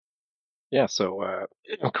Yeah, so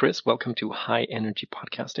Chris, welcome to High Energy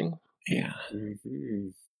Podcasting. Yeah. Mm-hmm.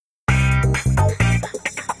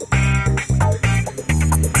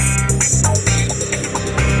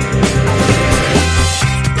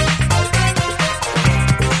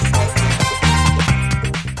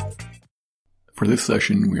 For this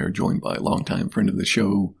session, we are joined by a longtime friend of the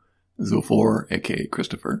show, Xofour, aka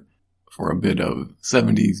Christopher, for a bit of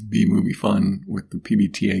 70s B-movie fun with the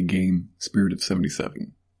PbtA game Spirit of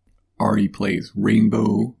 77. Ari plays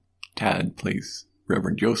Rainbow, Tad plays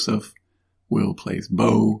Reverend Joseph, Will plays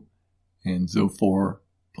Bo, and Xofour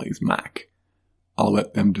plays Mack. I'll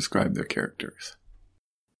let them describe their characters.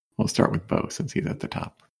 We'll start with Bo since he's at the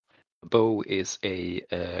top. Bo is a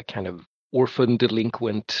kind of orphan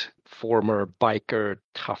delinquent, former biker,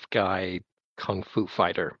 tough guy, kung fu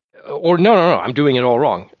fighter. Or no, I'm doing it all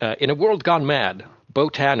wrong. In a world gone mad, Bo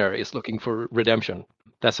Tanner is looking for redemption.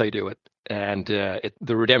 That's how you do it. And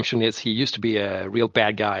the redemption is he used to be a real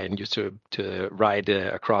bad guy and used to ride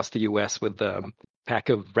across the U.S. with a pack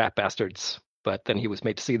of rat bastards. But then he was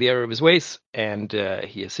made to see the error of his ways, and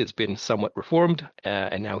he has since been somewhat reformed,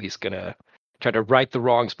 and now he's going to try to right the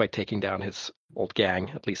wrongs by taking down his old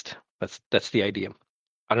gang. At least that's the idea.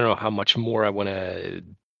 I don't know how much more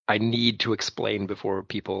I need to explain before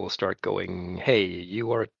people start going, hey,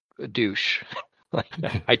 you are a douche. Like,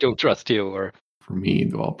 I don't trust you. Or For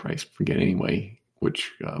me, I'll probably forget anyway.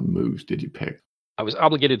 Which moves did you pick? I was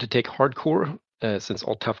obligated to take hardcore, since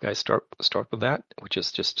all tough guys start with that, which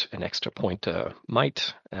is just an extra point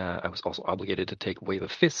might. I was also obligated to take Wave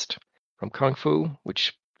of Fist from Kung Fu,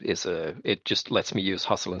 which is it just lets me use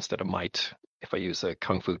hustle instead of might if I use a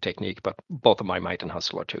Kung Fu technique, but both of my might and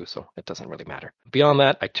hustle are two, so it doesn't really matter. Beyond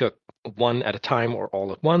that, I took one at a time or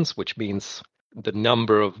all at once, which means the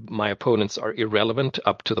number of my opponents are irrelevant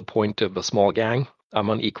up to the point of a small gang.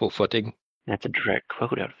 I'm on equal footing. That's a direct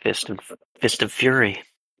quote out of Fist of Fury.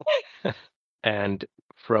 And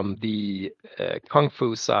from the Kung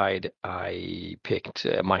Fu side, I picked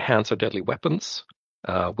my hands are deadly weapons,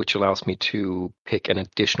 which allows me to pick an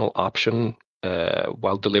additional option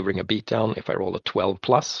while delivering a beatdown if I roll a 12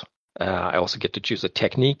 plus. I also get to choose a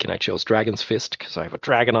technique, and I chose Dragon's Fist because I have a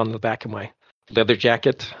dragon on the back of my leather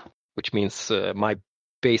jacket, which means my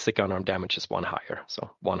basic unarmed damage is 1 higher,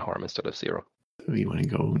 so 1 harm instead of 0. Who do you want to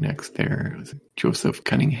go next there? Was it Joseph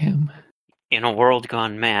Cunningham? In a world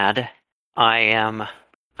gone mad, I am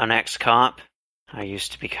an ex-cop. I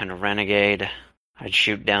used to be kind of renegade. I'd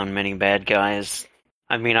shoot down many bad guys.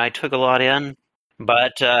 I mean, I took a lot in,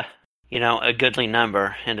 but, a goodly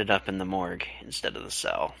number ended up in the morgue instead of the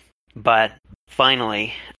cell. But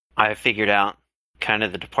finally, I figured out kind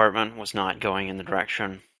of the department was not going in the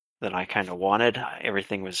direction that I kind of wanted.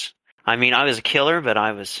 Everything was, I was a killer, but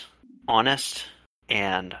I was honest,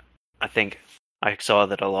 and I think I saw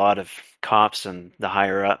that a lot of cops and the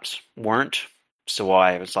higher ups weren't. So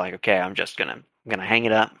I was like, okay, I'm gonna hang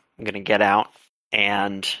it up. I'm gonna get out.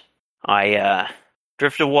 And I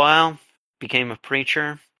drifted a while, became a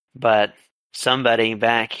preacher, but somebody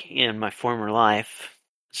back in my former life,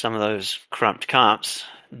 some of those corrupt cops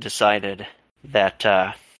decided that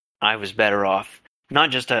I was better off not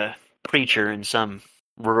just a preacher in some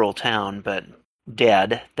rural town, but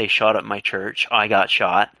dead. They shot up my church. I got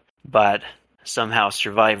shot, but somehow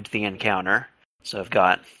survived the encounter. So I've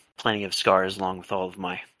got plenty of scars along with all of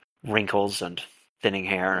my wrinkles and thinning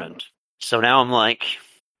hair. And so now I'm like,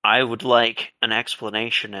 I would like an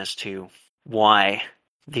explanation as to why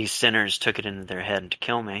these sinners took it into their head to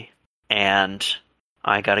kill me. And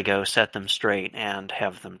I gotta go set them straight and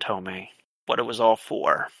have them tell me what it was all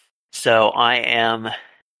for. So I am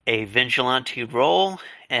a vigilante role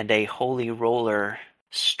and a holy roller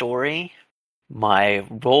story. My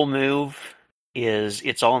roll move is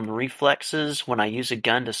it's all in reflexes. When I use a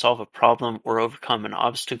gun to solve a problem or overcome an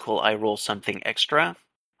obstacle, I roll something extra.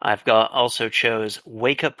 I've also chose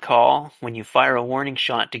Wake Up Call. When you fire a warning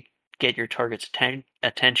shot to get your target's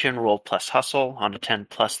attention, roll plus hustle. On a 10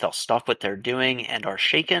 plus, they'll stop what they're doing and are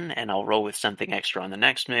shaken, and I'll roll with something extra on the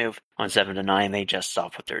next move. On 7 to 9, they just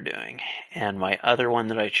stop what they're doing. And my other one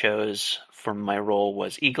that I chose for my roll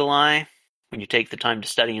was Eagle Eye. When you take the time to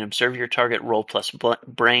study and observe your target, roll plus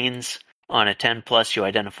brains. On a 10 plus, you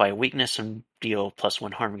identify a weakness and deal plus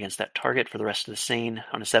 1 harm against that target for the rest of the scene.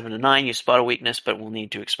 On a 7 to 9, you spot a weakness but will need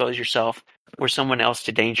to expose yourself or someone else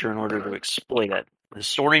to danger in order to exploit it. The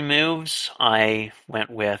story moves, I went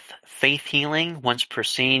with Faith Healing. Once per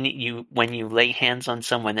scene, when you lay hands on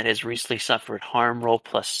someone that has recently suffered harm, roll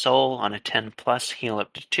plus soul. On a 10 plus, heal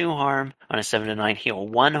up to 2 harm. On a 7 to 9, heal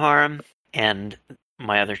 1 harm. And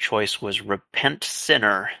my other choice was Repent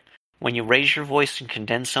Sinner. When you raise your voice and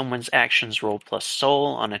condemn someone's actions, roll plus soul.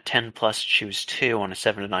 On a 10 plus, choose 2. On a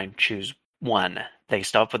 7 to 9, choose 1. They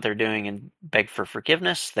stop what they're doing and beg for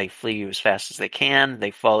forgiveness. They flee you as fast as they can. They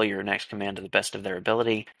follow your next command to the best of their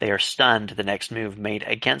ability. They are stunned. The next move made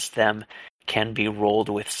against them can be rolled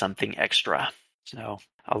with something extra. So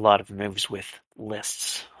a lot of moves with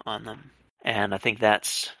lists on them. And I think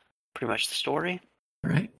that's pretty much the story. All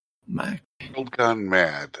right, Mac. World Gone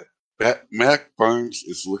Mad. Mack Barnes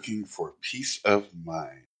is looking for peace of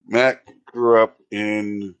mind. Mack grew up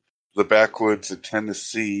in the backwoods of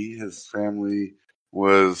Tennessee. His family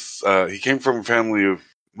was, he came from a family of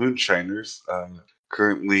moonshiners.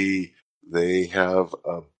 Currently, they have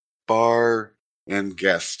a bar and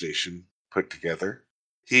gas station put together.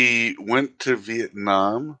 He went to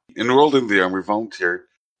Vietnam, enrolled in the Army, volunteered,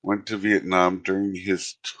 went to Vietnam during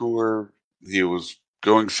his tour. He was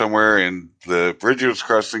going somewhere and the bridge he was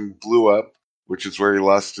crossing blew up, which is where he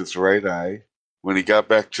lost his right eye. When he got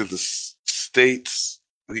back to the States,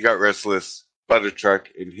 he got restless, bought a truck,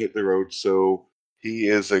 and hit the road. So he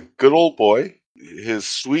is a good old boy. His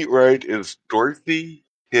sweet ride is Dorothy,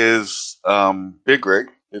 his big rig.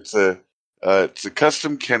 It's a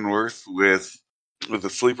custom Kenworth with a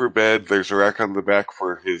sleeper bed. There's a rack on the back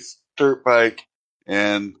for his dirt bike.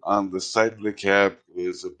 And on the side of the cab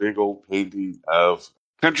is a big old painting of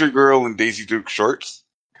Country Girl in Daisy Duke shorts,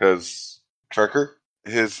 because trucker.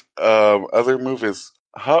 His other move is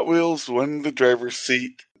Hot Wheels, one in the driver's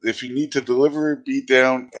seat. If you need to deliver, beat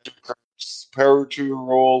down, add your car's power to your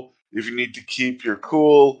roll. If you need to keep your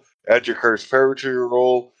cool, add your car's power to your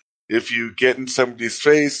roll. If you get in somebody's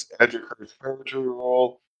face, add your car's power to your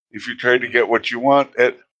roll. If you try to get what you want,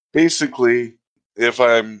 basically, if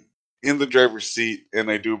I'm in the driver's seat and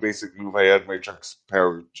I do a basic move, I add my truck's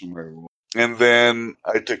power to my roll. And then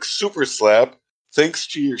I took Super Slap. Thanks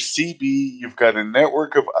to your CB, you've got a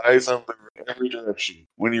network of eyes on them in every direction.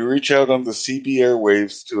 When you reach out on the CB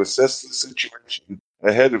airwaves to assess the situation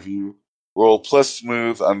ahead of you, roll plus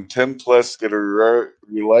smooth. On 10 plus, get a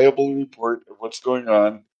reliable report of what's going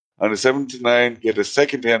on. On a 7 to 9, get a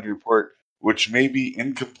second-hand report, which may be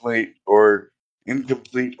incomplete or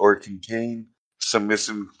contain some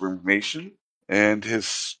misinformation. And his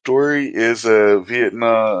story is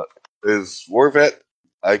is war vet.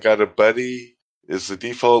 I got a buddy is the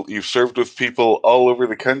default. You've served with people all over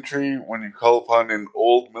the country. When you call upon an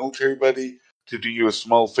old military buddy to do you a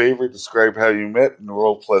small favor, describe how you met and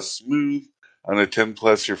roll plus smooth. On a 10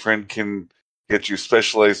 plus, your friend can get you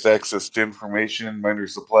specialized access to information, minor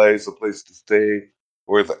supplies, a place to stay,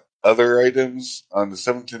 or the other items. On the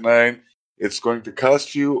 7 to 9, it's going to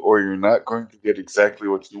cost you, or you're not going to get exactly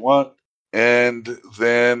what you want. And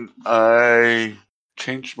then I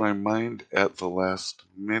changed my mind at the last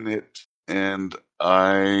minute, and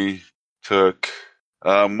I took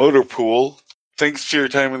Motor Pool. Thanks to your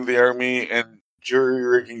time in the Army and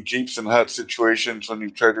jury-rigging Jeeps in hot situations when you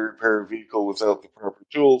try to repair a vehicle without the proper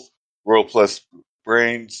tools, roll plus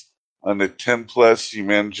brains. On a 10 plus, you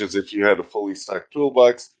manage as if you had a fully stocked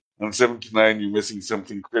toolbox. On 7 to 9, you're missing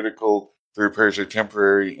something critical. The repairs are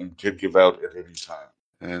temporary and could give out at any time.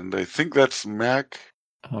 And I think that's Mac.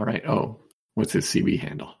 All right. Oh, what's his CB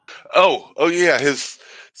handle? Oh yeah. His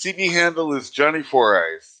CB handle is Johnny Four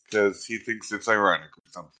Eyes because he thinks it's ironic or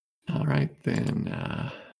something. All right,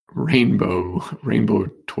 then. Rainbow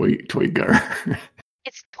Toygar.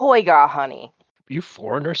 It's Toygar, honey. Are you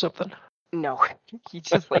foreign or something? No, he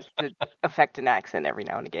just likes to affect an accent every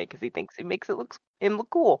now and again because he thinks it makes him look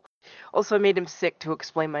cool. Also, I made him sick to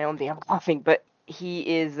explain my own damn coughing, but he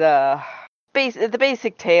is the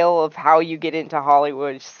basic tale of how you get into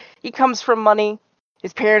Hollywood. He comes from money.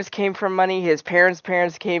 His parents came from money. His parents'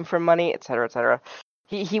 parents came from money, etc., etc.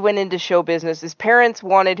 He went into show business. His parents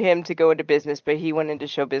wanted him to go into business, but he went into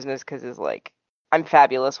show business because he's like, I'm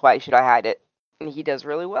fabulous. Why should I hide it? And he does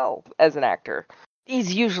really well as an actor.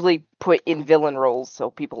 He's usually put in villain roles,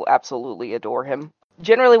 so people absolutely adore him.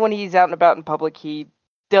 Generally, when he's out and about in public, he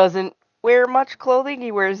doesn't wear much clothing.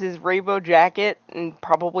 He wears his rainbow jacket and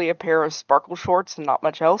probably a pair of sparkle shorts and not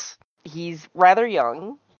much else. He's rather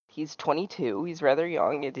young. He's 22. He's rather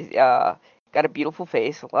young. Got a beautiful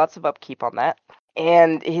face. Lots of upkeep on that.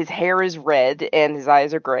 And his hair is red and his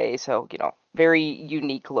eyes are gray, so, very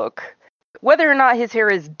unique look. Whether or not his hair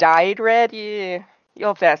is dyed red, yeah, you'll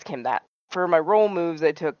have to ask him that. For my role moves,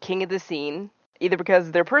 I took King of the Scene. Either because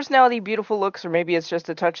of their personality, beautiful looks, or maybe it's just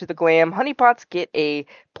a touch of the glam. Honeypots get a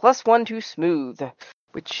 +1 to smooth,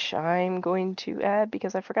 which I'm going to add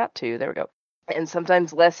because I forgot to. There we go. And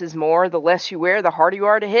sometimes less is more. The less you wear, the harder you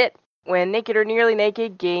are to hit. When naked or nearly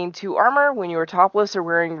naked, gain 2 armor. When you are topless or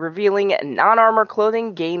wearing revealing non-armor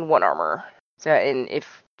clothing, gain 1 armor. So, and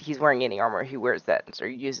if he's wearing any armor, he wears that, or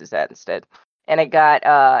he uses that instead. And I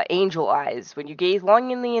got angel eyes. When you gaze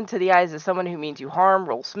longingly into the eyes of someone who means you harm,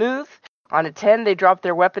 roll smooth. On a 10, they drop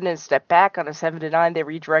their weapon and step back. On a 7 to 9, they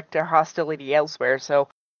redirect their hostility elsewhere. So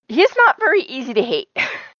he's not very easy to hate.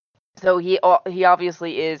 So he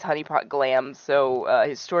obviously is Honeypot Glam. So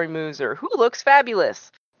his story moves are, who looks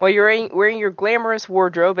fabulous? While you're wearing your glamorous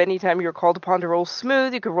wardrobe, anytime you're called upon to roll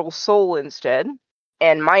smooth, you can roll soul instead.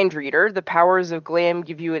 And Mind Reader, the powers of Glam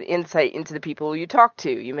give you an insight into the people you talk to.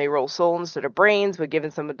 You may roll soul instead of brains, but given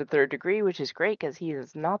someone to 3rd degree, which is great because he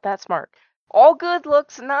is not that smart. All good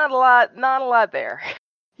looks, not a lot there.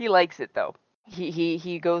 He likes it though.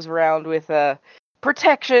 He goes around with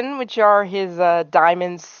protection, which are his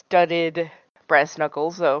diamond-studded brass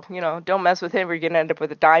knuckles. So don't mess with him, or you're gonna end up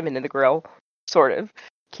with a diamond in the grill. Sort of.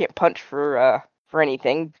 Can't punch for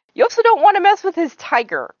anything. You also don't want to mess with his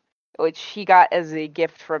tiger, which he got as a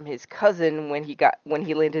gift from his cousin when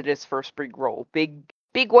he landed his first big roll. Big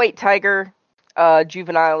white tiger,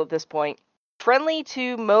 juvenile at this point. Friendly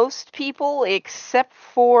to most people except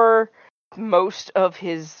for most of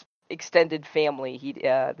his extended family.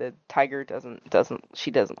 The tiger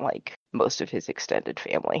doesn't like most of his extended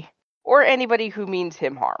family or anybody who means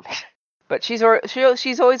him harm. But she's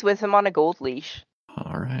always with him on a gold leash.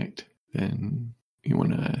 All right, then you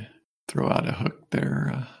want to throw out a hook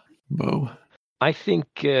there, Bo? I think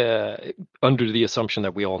under the assumption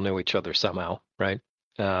that we all know each other somehow, right?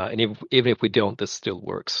 And even if we don't, this still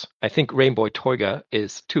works. I think Rainbow Toyga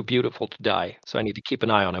is too beautiful to die, so I need to keep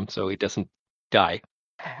an eye on him so he doesn't die.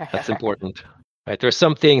 That's important, right? There are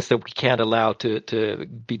some things that we can't allow to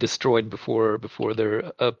be destroyed before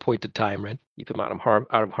their appointed time, right? Keep him out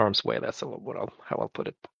of harm's way. That's how I'll put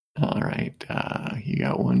it. All right, you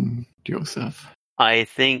got one, Joseph. I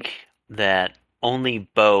think that only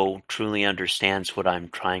Bo truly understands what I'm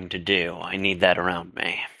trying to do. I need that around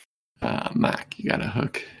me. Mack, you got a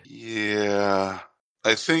hook? Yeah,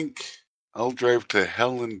 I think I'll drive to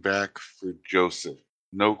hell and back for Joseph.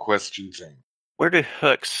 No questions asked. Where do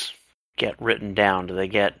hooks get written down? Do they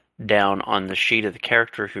get down on the sheet of the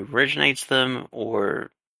character who originates them,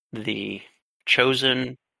 or the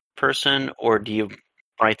chosen person, or do you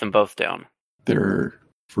write them both down? They're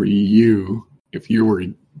for you if you were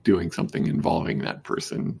doing something involving that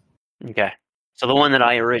person. Okay. So the one that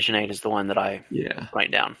I originate is the one that I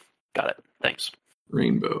write down. Got it. Thanks.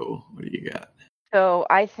 Rainbow, what do you got? So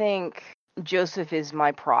I think Joseph is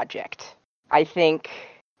my project. I think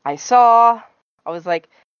I was like,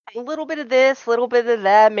 a little bit of this, a little bit of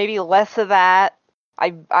that, maybe less of that.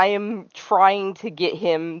 I am trying to get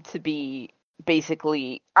him to be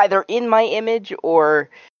basically either in my image or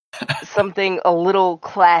something a little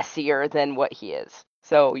classier than what he is.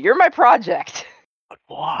 So you're my project. But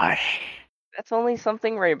why? That's only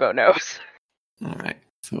something Rainbow knows. All right.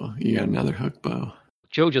 So you got another hook, Bo?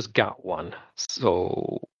 Joe just got one.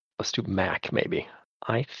 So let's do Mack, maybe.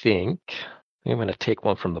 I think I'm going to take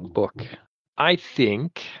one from the book. I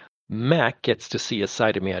think Mack gets to see a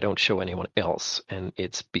side of me I don't show anyone else. And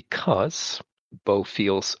it's because Bo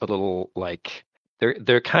feels a little like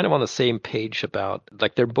they're kind of on the same page about,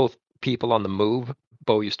 like, they're both people on the move.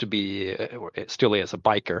 Bo used to be, or still is, a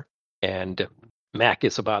biker. And Mack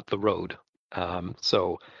is about the road.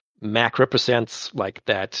 So Mack represents like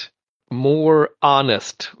that more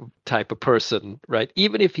honest type of person, right?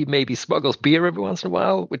 Even if he maybe smuggles beer every once in a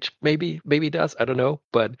while, which maybe he does, I don't know.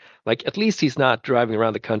 But like, at least he's not driving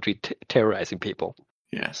around the country terrorizing people.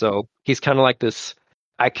 Yeah. So he's kind of like this.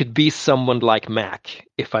 I could be someone like Mack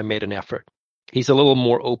if I made an effort. He's a little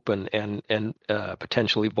more open and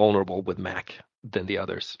potentially vulnerable with Mack than the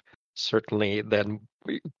others. Certainly than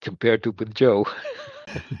compared to with Joe.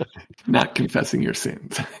 Not confessing your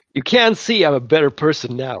sins. You can see I'm a better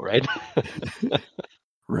person now, right?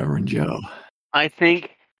 Reverend Joe. I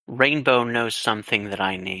think Rainbow knows something that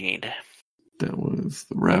I need. That was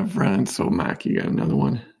the Reverend. So Mack, you got another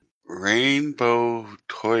one? Rainbow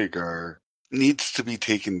Toygar needs to be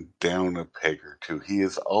taken down a peg or two. He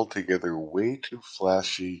is altogether way too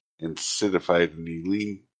flashy and citified, and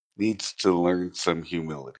he needs to learn some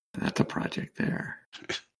humility. That's a project there.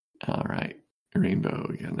 All right. Rainbow,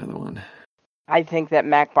 you got another one. I think that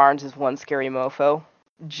Mac Barnes is one scary mofo.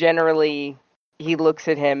 Generally, he looks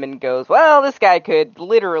at him and goes, well, this guy could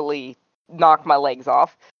literally knock my legs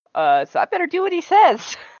off. So I better do what he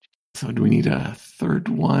says. So do we need a third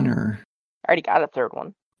one, or? I already got a third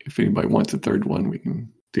one. If anybody wants a third one, we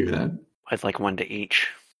can do that. I'd like one to each.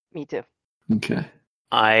 Me too. Okay.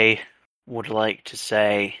 I would like to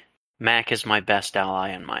say Mac is my best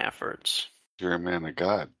ally in my efforts. You're a man of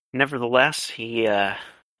God. Nevertheless, the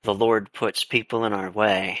Lord puts people in our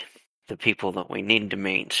way the people that we need to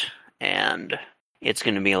meet, and it's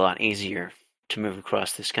going to be a lot easier to move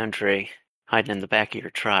across this country hiding in the back of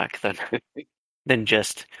your truck than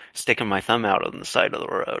just sticking my thumb out on the side of the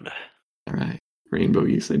road. All right. Rainbow,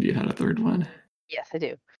 you said you had a third one. Yes, I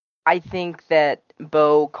do. I think that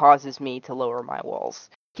Bo causes me to lower my walls.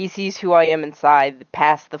 He sees who I am inside,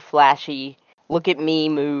 past the flashy, look at me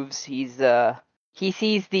moves. He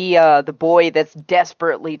sees the boy that's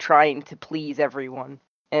desperately trying to please everyone,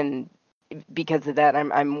 and because of that,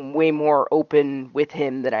 I'm way more open with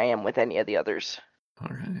him than I am with any of the others. All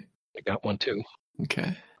right. I got one too.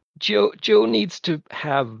 Okay. Joe needs to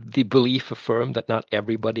have the belief affirmed that not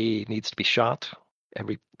everybody needs to be shot.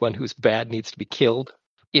 Everyone who's bad needs to be killed.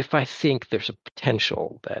 If I think there's a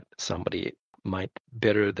potential that somebody might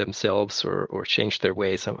better themselves or change their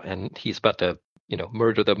ways, and he's about to,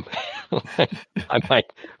 murder them, I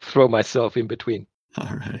might throw myself in between.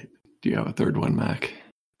 All right. Do you have a third one, Mac?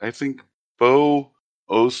 I think Bo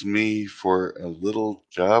owes me for a little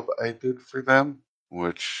job I did for them,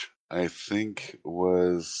 which I think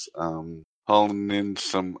was hauling in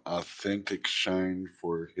some authentic shine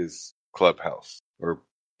for his clubhouse or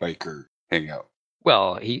biker hangout.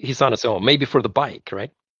 Well, he's on his own. Maybe for the bike,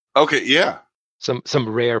 right? Okay, yeah. Some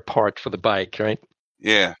rare part for the bike, right?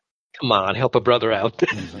 Yeah. Come on, help a brother out.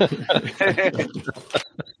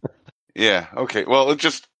 Yeah, okay. Well, it's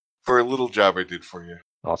just for a little job I did for you.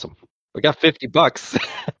 Awesome. We got $50.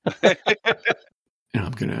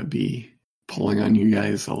 I'm going to be pulling on you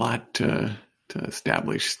guys a lot to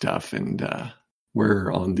establish stuff. And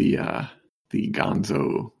where on the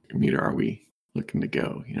Gonzo meter are we looking to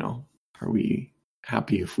go? Are we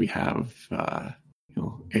happy if we have,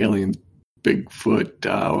 aliens,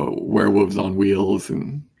 Bigfoot, werewolves on wheels?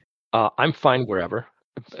 And I'm fine wherever.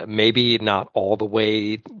 Maybe not all the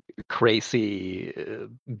way crazy,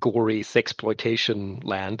 gory sexploitation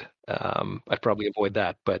land. I'd probably avoid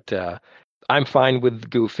that. But I'm fine with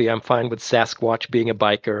Goofy. I'm fine with Sasquatch being a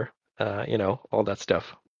biker. All that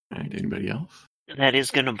stuff. all right, anybody else? That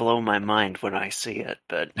is going to blow my mind when I see it,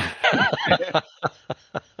 but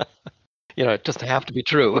It doesn't have to be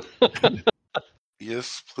true.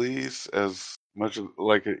 Yes, please. As much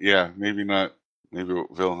like it, yeah, maybe not. Maybe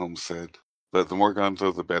what Wilhelm said, but the more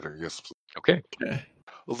Gonzo, the better. Yes, please. Okay. Okay.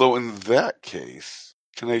 Although in that case,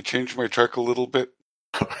 can I change my truck a little bit?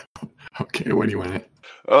 Okay, what do you want?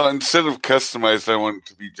 Instead of customized, I want it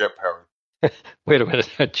to be jet powered. Wait a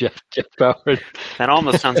minute, Jeff Bowers. that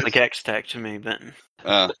almost sounds like X-Tech to me, but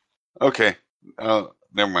Okay.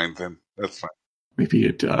 Never mind then. That's fine. Maybe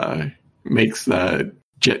it makes the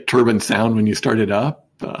jet turbine sound when you start it up.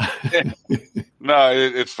 No,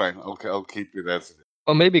 it's fine. Okay, I'll keep it as it is.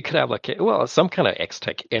 Well, maybe it could have some kind of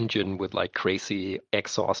X-Tech engine with like crazy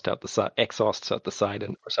exhausts out the side,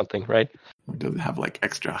 or something, right? Or does it have like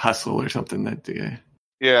extra hustle or something that?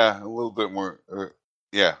 Yeah, a little bit more.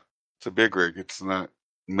 Yeah, it's a big rig. It's not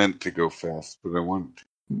meant to go fast, but I want to.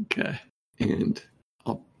 Okay, and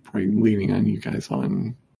I'll probably leaning on you guys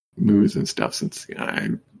on moves and stuff since I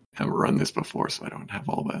haven't run this before, so I don't have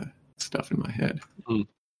all the stuff in my head.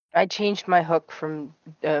 I changed my hook from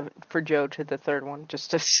for Joe to the third one,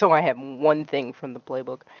 just so I have one thing from the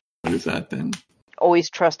playbook. What is that then? Always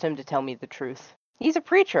trust him to tell me the truth. He's a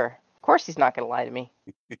preacher. Of course he's not going to lie to me.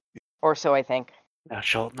 Or so I think. thou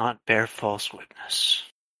shalt not bear false witness.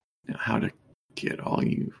 Now, how to get all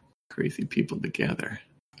you crazy people together.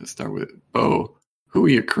 Let's start with Bo. Who are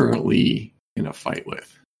you currently in a fight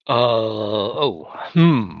with? I'm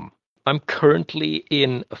currently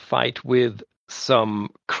in a fight with some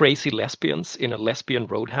crazy lesbians in a lesbian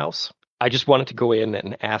roadhouse. I just wanted to go in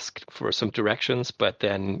and ask for some directions, but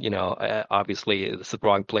then, obviously it's the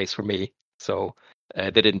wrong place for me. So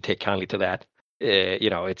they didn't take kindly to that.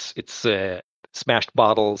 It's smashed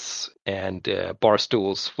bottles and bar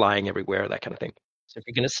stools flying everywhere, that kind of thing. So if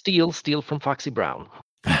you're going to steal from Foxy Brown.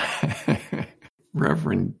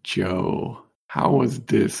 Reverend Joe, how was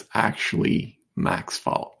this actually Mack's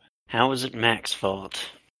fault? How is it Mack's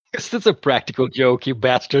fault? This is a practical joke, you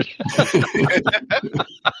bastard.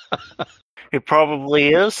 It probably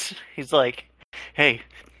is. He's like, hey,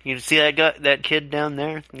 you see that kid down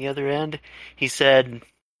there at the other end? He said,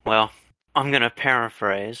 well, I'm going to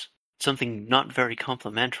paraphrase, something not very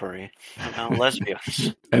complimentary about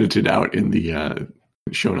lesbians. Edited out in the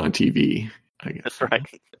shown on TV, I guess. That's right.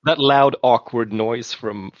 That loud, awkward noise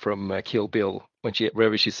from Kill Bill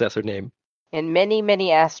whenever she says her name. And many,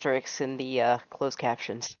 many asterisks in the closed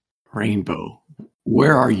captions. Rainbow,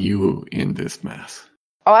 where are you in this mess?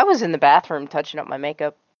 Oh, I was in the bathroom touching up my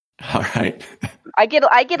makeup. All right. I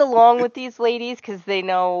get along with these ladies because they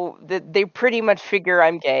know that they pretty much figure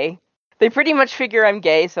I'm gay. They pretty much figure I'm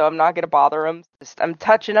gay, so I'm not gonna bother them. I'm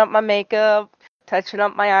touching up my makeup, touching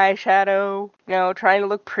up my eyeshadow, trying to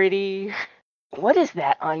look pretty. What is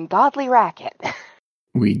that ungodly racket?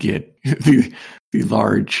 We get the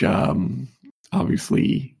large,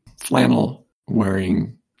 obviously flannel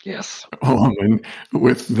wearing Yes. woman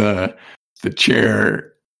with the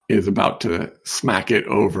chair is about to smack it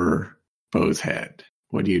over Bo's head.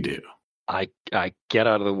 What do you do? I get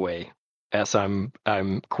out of the way as I'm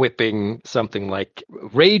quipping something like,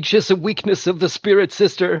 "Rage is a weakness of the spirit,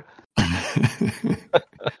 sister."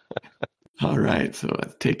 All right, so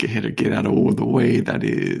let's take a hit or get out of the way. That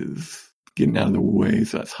is getting out of the way,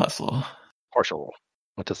 so that's hustle. Partial.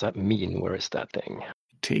 What does that mean? Where is that thing?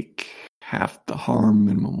 Take half the harm,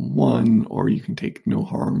 minimum 1, or you can take no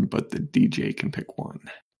harm, but the DJ can pick 1.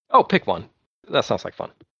 Oh, pick one. That sounds like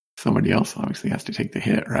fun. Somebody else obviously has to take the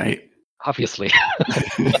hit, right? Obviously.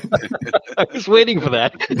 I was waiting for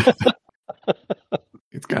that.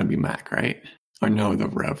 It's got to be Mack, right? Or no, the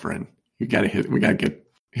Reverend. We got to hit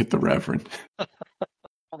the Reverend.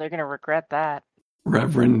 Well, they're gonna regret that.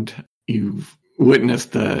 Reverend, you've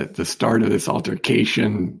witnessed the start of this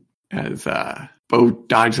altercation as Bo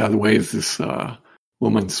dodges out of the way as this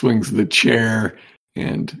woman swings the chair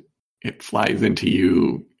and it flies into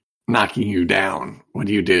you, knocking you down. What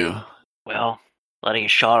do you do? Well, letting a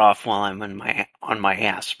shot off while I'm on my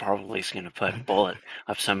ass probably is going to put a bullet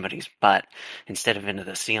up somebody's butt instead of into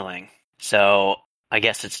the ceiling. So I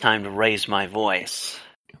guess it's time to raise my voice.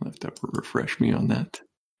 You'll have to refresh me on that.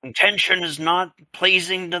 Intention is not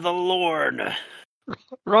pleasing to the Lord.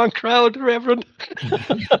 Wrong crowd, Reverend.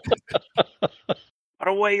 Put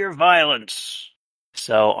away your violence.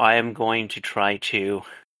 So I am going to try to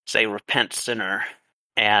say repent sinner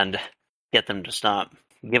and get them to stop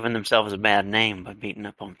giving themselves a bad name by beating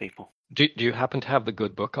up on people. Do you happen to have the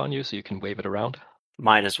good book on you so you can wave it around?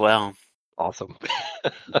 Might as well. Awesome.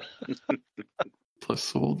 Plus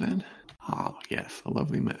soul, then? Oh, yes, a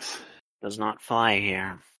lovely miss. Does not fly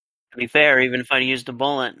here. To be fair, even if I'd used a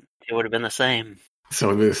bullet, it would have been the same.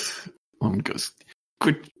 So this woman goes,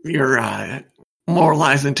 "Quit your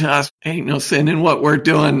moralizing to us. Ain't no sin in what we're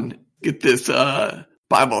doing. Get this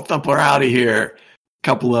Bible thumper out of here." A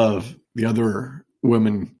couple of the other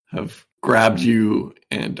women have grabbed you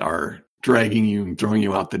and are dragging you and throwing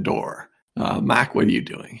you out the door. Mack, what are you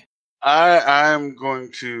doing? I'm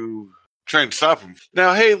going to try and stop him.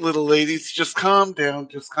 Now, hey, little ladies, just calm down.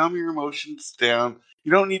 Just calm your emotions down.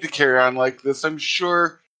 You don't need to carry on like this. I'm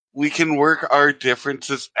sure we can work our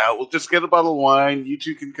differences out. We'll just get a bottle of wine. You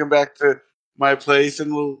two can come back to my place,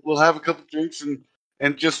 and we'll have a couple drinks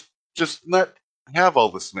and just not have all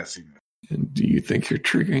this messiness. And do you think you're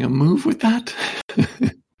triggering a move with that? I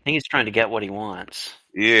think he's trying to get what he wants.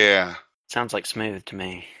 Yeah. Sounds like smooth to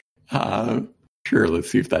me. Sure, let's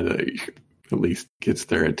see if that at least gets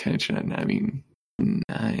their attention. I mean,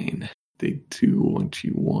 9. They do what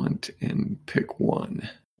you want and pick 1.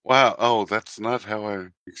 Wow. Oh, that's not how I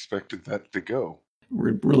expected that to go.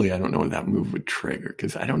 Really, I don't know what that move would trigger,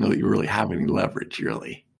 because I don't know that you really have any leverage,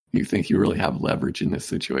 really. You think you really have leverage in this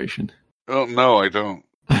situation? Oh, no, I don't.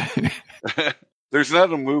 There's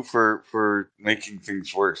not a move for making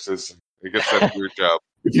things worse. I guess that's your job.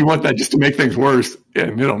 If you want that just to make things worse,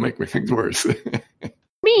 and it'll make things worse.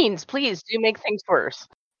 Means, please do make things worse.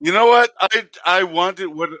 You know what? I wanted,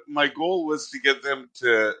 what my goal was to get them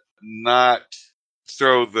to not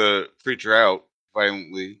throw the preacher out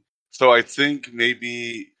violently. So I think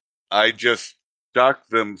maybe I just shocked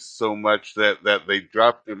them so much that they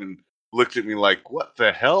dropped him and looked at me like, "What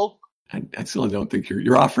the hell?" I still don't think you're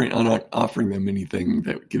not offering them anything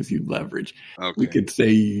that gives you leverage. Okay. We could say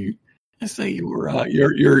you were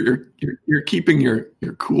you're keeping your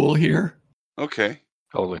cool here. Okay.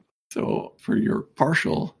 Totally. So for your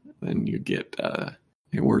partial, then you get a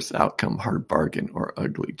worse outcome, hard bargain, or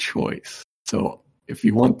ugly choice. So if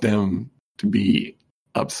you want them to be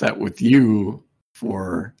upset with you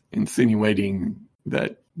for insinuating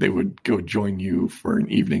that they would go join you for an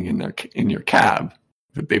evening in your cab,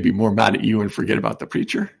 that they'd be more mad at you and forget about the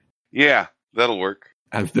preacher? Yeah, that'll work.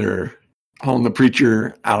 As they're hauling the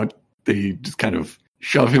preacher out, they just kind of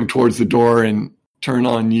shove him towards the door and turn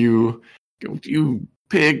on you. Go, "You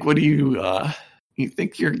pig, what do you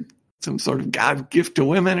think you're some sort of God gift to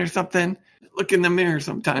women or something? Look in the mirror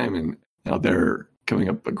sometime." And now they're coming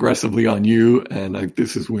up aggressively on you. And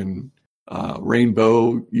this is when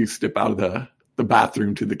Rainbow, you step out of the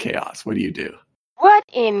bathroom to the chaos. What do you do? What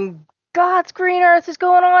in God's green earth is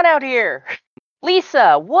going on out here?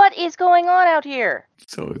 Lisa, what is going on out here?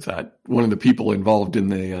 So is that one of the people involved in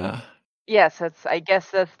the... Yes, I guess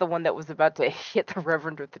that's the one that was about to hit the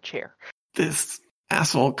Reverend with the chair. This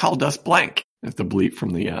asshole called us blank. That's the bleep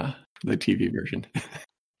from the TV version.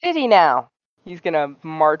 Did he now? He's gonna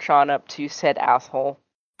march on up to said asshole.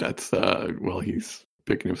 That's, he's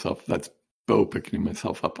picking himself, that's Bo picking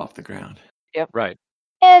himself up off the ground. Yep. Right.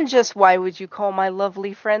 And just why would you call my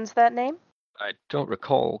lovely friends that name? I don't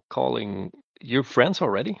recall calling you friends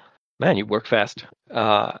already. Man, you work fast.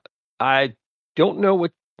 I don't know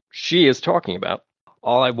what she is talking about.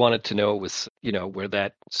 All I wanted to know was, where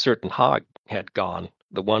that certain hog had gone.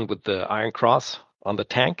 The one with the iron cross on the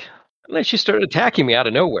tank. And then she started attacking me out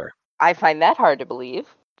of nowhere. I find that hard to believe.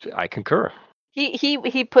 I concur.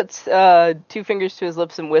 He puts 2 fingers to his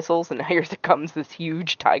lips and whistles, and here comes this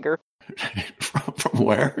huge tiger. From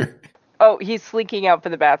where? Oh, he's slinking out for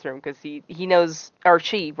the bathroom because he knows, or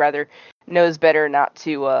she rather, knows better not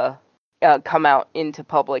to come out into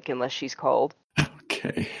public unless she's called.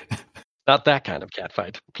 Okay. Not that kind of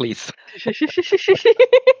catfight, please.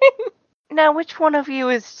 Now, which one of you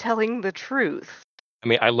is telling the truth? I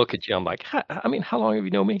mean, I look at you, I'm like, how long have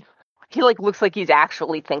you known me? He looks like he's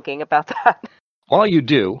actually thinking about that. While you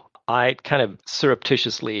do, I kind of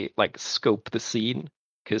surreptitiously scope the scene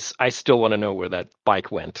because I still want to know where that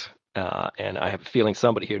bike went. And I have a feeling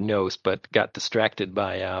somebody here knows, but got distracted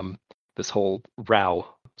by this whole row.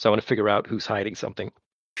 So I want to figure out who's hiding something.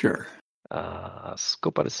 Sure.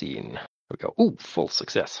 Scope out a scene. There we go. Ooh, full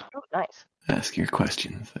success. Oh, nice. Ask your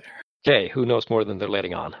questions there. Okay, who knows more than they're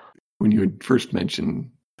letting on? When you had first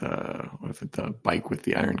mentioned the bike with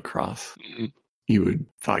the iron cross, Mm-hmm. you had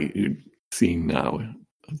thought you'd seen a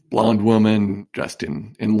blonde woman dressed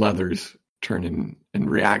in leathers turn and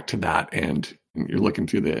react to that, and you're looking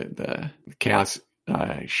through the chaos.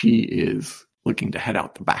 She is looking to head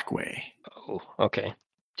out the back way. Oh, okay.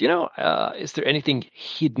 Do you know, is there anything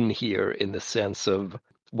hidden here in the sense of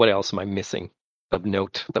what else am I missing of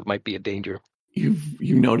note that might be a danger? You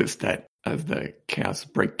noticed that as the chaos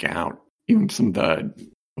break out, even some of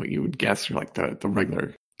what you would guess are the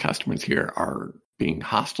regular customers here are being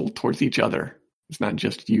hostile towards each other. It's not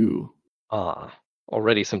just you.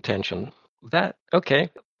 Already some tension. Okay.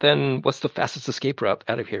 Then what's the fastest escape route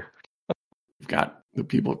out of here? You've got the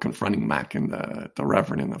people confronting Mack and the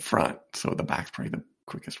Reverend in the front, so the back's probably the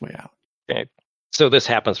quickest way out. Okay. So this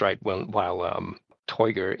happens right while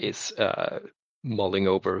Toiger is mulling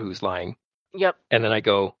over who's lying. Yep. And then I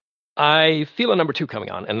go, I feel a number 2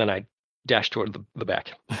 coming on, and then I dash toward the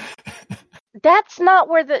back. That's not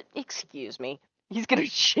where excuse me. He's gonna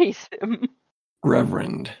chase him.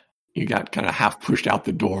 Reverend, you got kind of half pushed out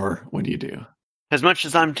the door. What do you do? As much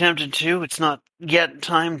as I'm tempted to, it's not yet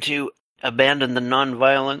time to abandon the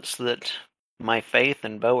nonviolence that my faith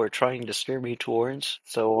and Bo are trying to steer me towards.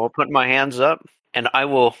 So I'll put my hands up, and I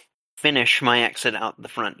will finish my exit out the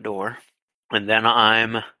front door. And then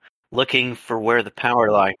I'm looking for where the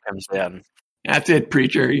power line comes in. That's it,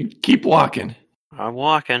 preacher. You keep walking. I'm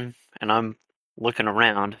walking, and I'm looking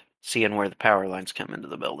around, seeing where the power lines come into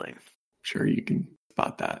the building. Sure, you can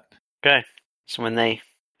spot that. Okay. So when they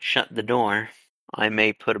shut the door, I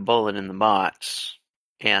may put a bullet in the box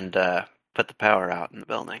and put the power out in the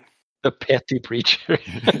building. The petty preacher.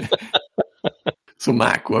 So,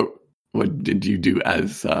 Mack, what did you do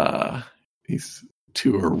as these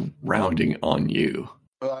 2 are rounding on you?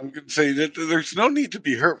 Well, I'm going to say that there's no need to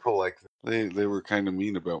be hurtful like that. They were kind of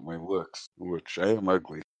mean about my looks, which I am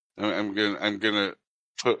ugly. I'm gonna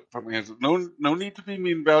put my hands up. No need to be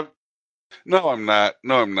mean about it. No, I'm not.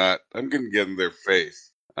 I'm gonna get in their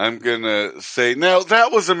face. I'm gonna say, now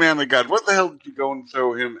that was a man of God. What the hell did you go and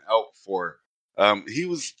throw him out for? He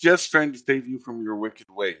was just trying to save you from your wicked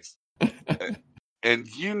ways. And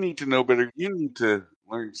you need to know better. You need to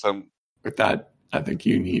learn some. With that, I think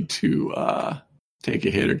you need to take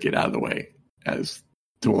a hit or get out of the way, as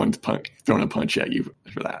the one's throwing a punch at you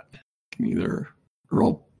for that. You can either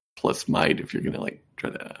roll plus might if you're going to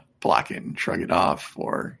try to block it and shrug it off,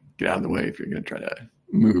 or get out of the way if you're going to try to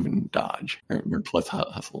move and dodge, or plus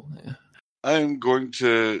hustle. Yeah. I'm going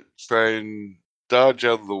to try and dodge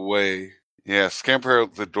out of the way. Yeah, scamper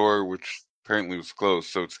out the door, which apparently was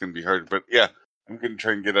closed, so it's going to be hard. But yeah, I'm going to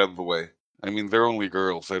try and get out of the way. I mean, they're only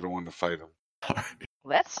girls. I don't want to fight them. Well,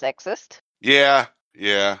 that's sexist. Yeah.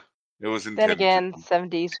 It was Then intended. again,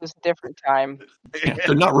 70s was a different time. Yeah,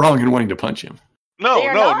 they're not wrong in wanting to punch him. No, They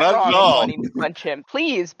are not wrong at in all. wanting to punch him.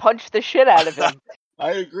 Please punch the shit out of him.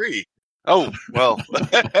 I agree. Oh, well.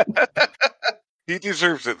 He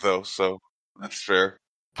deserves it, though, so that's fair.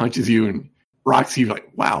 Punches you and rocks you like,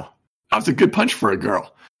 wow, that was a good punch for a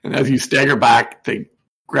girl. And as you stagger back, they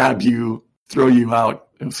grab you, throw you out,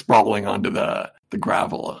 sprawling onto the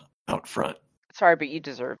gravel out front. Sorry, but you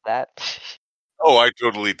deserve that. Oh, I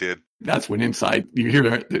totally did. That's when inside you hear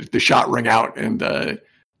the shot ring out and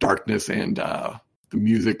darkness and the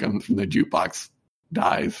music from the jukebox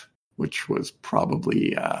dies, which was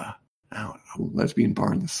probably I don't know, lesbian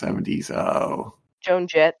bar in the 70s. Oh, Joan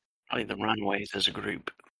Jett. Probably the Runaways as a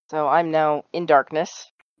group. So I'm now in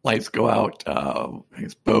darkness. lights go out. I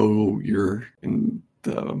guess Bo, you're in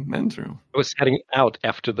the men's room. I was heading out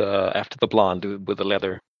after the blonde with the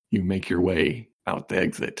leather. You make your way out the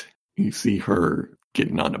exit. You see her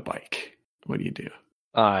getting on a bike. What do you do?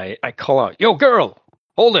 I call out, "Yo, girl,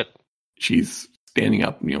 hold it!" She's standing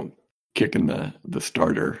up, kicking the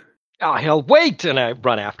starter. Oh, hell, wait! And I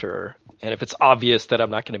run after her. And if it's obvious that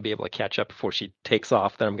I'm not going to be able to catch up before she takes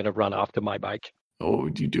off, then I'm going to run off to my bike. What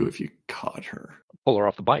would you do if you caught her? Pull her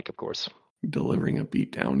off the bike, of course. Delivering a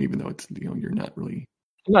beat down, even though it's you're not really.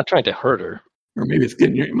 I'm not trying to hurt her. Or maybe it's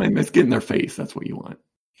getting their face. That's what you want.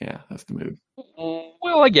 Yeah, that's the move.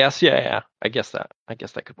 Well, I guess, yeah. I guess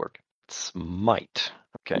that could work. Smite.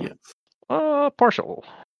 Okay. Yes. Partial.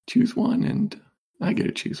 Choose one, and I get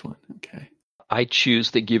to choose one. Okay. I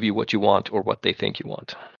choose they give you what you want or what they think you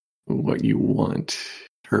want. What you want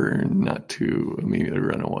her not to immediately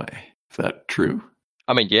run away. Is that true?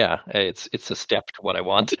 I mean, yeah, it's a step to what I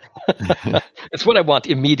want. It's what I want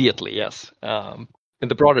immediately, yes. In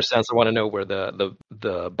the broader sense, I want to know where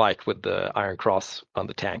the bike with the iron cross on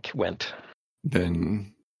the tank went.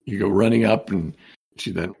 Then you go running up, and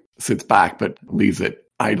she then sits back, but leaves it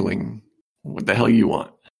idling. What the hell you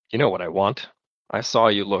want? You know what I want? I saw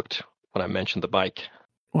you looked when I mentioned the bike.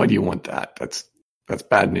 Why do you want that? That's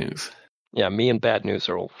bad news. Yeah, me and bad news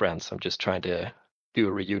are old friends. I'm just trying to do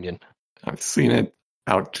a reunion. I've seen it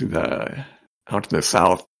out to the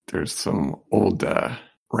south. There's some old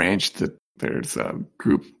ranch that there's a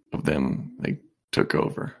group of them. They took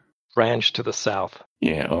over. Ranch to the south.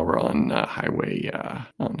 Yeah, over on Highway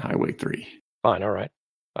 3. Fine, all right.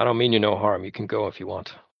 I don't mean you no harm. You can go if you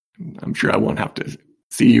want. I'm sure I won't have to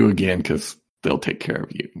see you again because they'll take care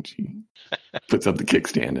of you. And she puts up the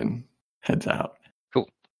kickstand and heads out. Cool.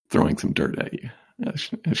 Throwing some dirt at you as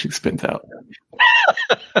she spins out.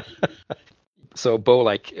 So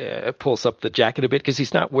Bo pulls up the jacket a bit because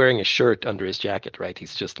he's not wearing a shirt under his jacket, right?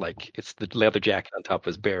 He's just it's the leather jacket on top of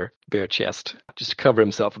his bare chest, just to cover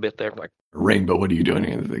himself a bit there. Like, Rainbow, what are you doing?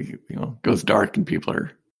 It goes dark and people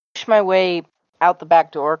are. Push my way out the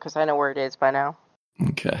back door because I know where it is by now.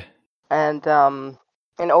 Okay. And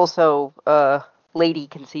also, lady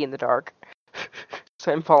can see in the dark,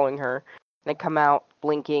 so I'm following her. And I come out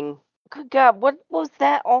blinking. Good God, what was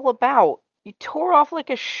that all about? You tore off like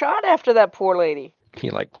a shot after that poor lady. he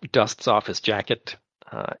dusts off his jacket.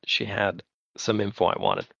 She had some info I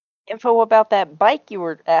wanted. Info about that bike you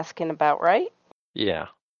were asking about, right? Yeah.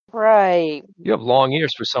 Right. You have long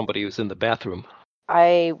ears for somebody who's in the bathroom.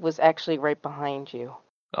 I was actually right behind you.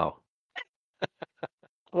 Oh.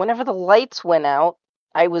 Whenever the lights went out,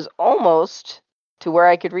 I was almost to where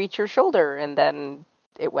I could reach your shoulder, and then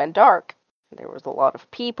it went dark. There was a lot of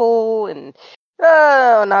people, and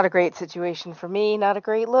not a great situation for me. Not a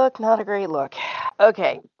great look.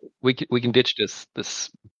 Okay. We can ditch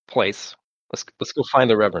this place. Let's go find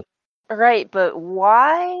the Reverend. Right, but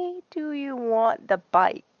why do you want the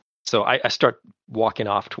bike? So I start walking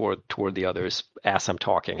off toward the others as I'm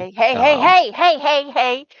talking.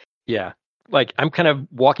 Hey. Yeah. I'm kind of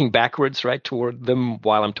walking backwards, right, toward them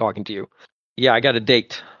while I'm talking to you. Yeah, I got a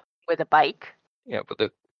date. With a bike? Yeah,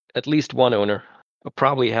 with at least one owner. Who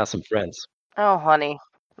probably has some friends. Oh, honey.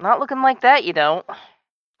 Not looking like that, you don't.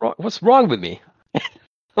 What's wrong with me?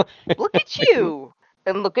 Look at you!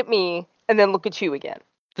 And look at me, and then look at you again.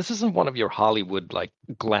 This isn't one of your Hollywood,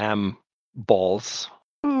 glam balls.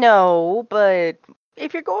 No, but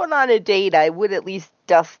if you're going on a date, I would at least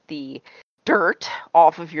dust the dirt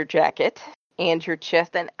off of your jacket and your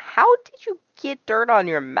chest. And how did you get dirt on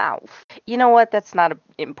your mouth? You know what? That's not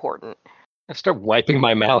important. I start wiping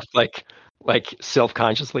my mouth,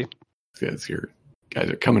 self-consciously. As your guys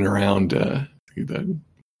are coming around, the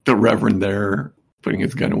Reverend there putting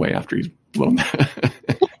his gun away after he's blown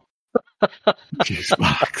the juice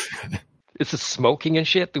box. Is this smoking and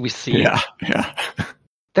shit? Do we see? Yeah.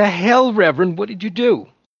 The hell, Reverend? What did you do?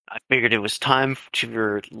 I figured it was time for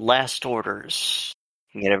your last orders.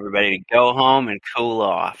 Get everybody to go home and cool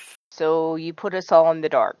off. So you put us all in the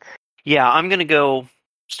dark. Yeah, I'm going to go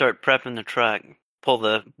start prepping the truck, pull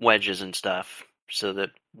the wedges and stuff so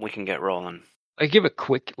that we can get rolling. I give a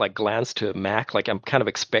quick glance to Mack. I'm kind of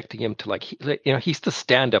expecting him to he's the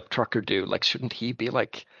stand-up trucker dude. Shouldn't he be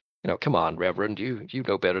come on, Reverend, you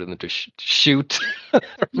know better than to shoot,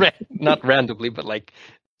 not randomly, but like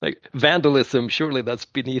vandalism. Surely that's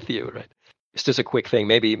beneath you, right? It's just a quick thing.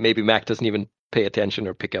 Maybe Mac doesn't even pay attention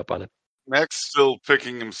or pick up on it. Mac's still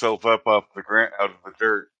picking himself up off the ground, out of the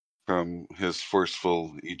dirt from his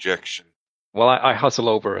forceful ejection. Well, I hustle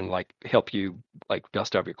over and like help you like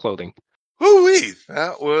dust off your clothing. Woo-wee!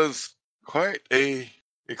 That was quite a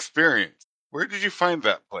experience. Where did you find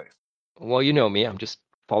that place? Well, you know me. I'm just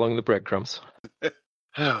following the breadcrumbs.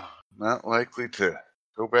 Not likely to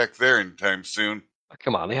go back there anytime soon.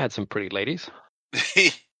 Come on, they had some pretty ladies.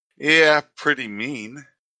 Yeah, pretty mean.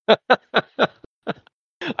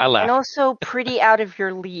 I laugh. And also pretty out of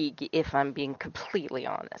your league, if I'm being completely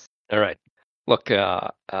honest. All right. Look,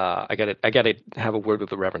 I gotta have a word with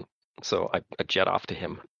the Reverend. So I jet off to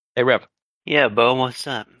him. Hey, Rev. Yeah, Bo, what's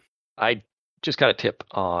up? I just got a tip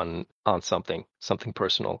on something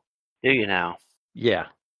personal. Do you now? Yeah,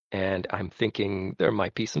 and I'm thinking there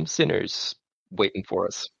might be some sinners waiting for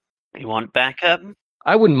us. You want backup?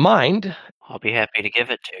 I wouldn't mind. I'll be happy to give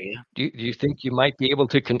it to you. Do you think you might be able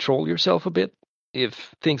to control yourself a bit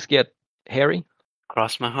if things get hairy?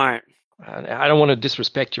 Cross my heart. I don't want to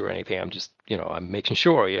disrespect you or anything. I'm just, I'm making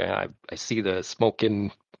sure. Yeah, I see the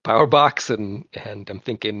smoking power box, and I'm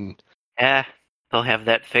thinking, Yeah, they'll have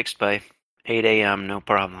that fixed by 8 a.m., no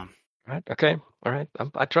problem. right, okay, all right,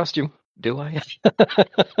 I trust you. Do I?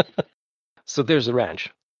 So there's a ranch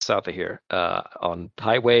south of here, on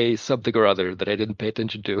highway something or other that I didn't pay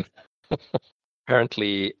attention to.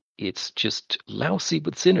 Apparently, it's just lousy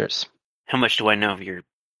with sinners. How much do I know of your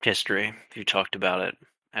history? Have you talked about it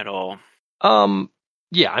at all?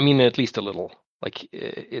 Yeah, I mean, at least a little. Like,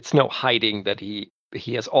 it's no hiding that he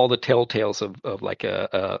has all the telltales of like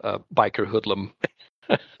a biker hoodlum.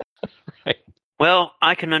 Right. Well,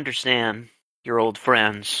 I can understand your old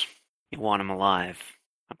friends. You want them alive.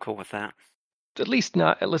 I'm cool with that. At least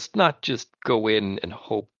let's not just go in and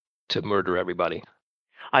hope to murder everybody.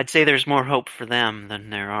 I'd say there's more hope for them than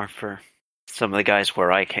there are for some of the guys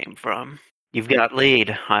where I came from. You've got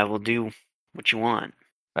lead. I will do what you want.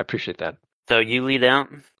 I appreciate that. So you lead out.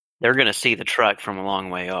 They're going to see the truck from a long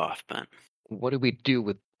way off, but What do we do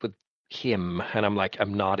with him? And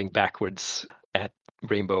I'm nodding backwards at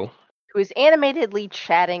Rainbow. Who is animatedly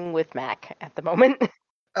chatting with Mac at the moment.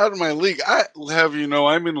 Out of my league. I have you know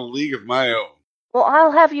I'm in a league of my own. Well,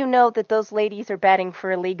 I'll have you know that those ladies are batting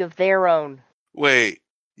for a league of their own. Wait,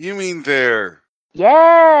 you mean they're...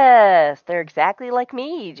 Yes, they're exactly like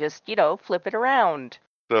me. Just, flip it around.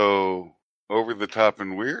 so over the top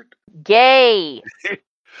and weird? Gay.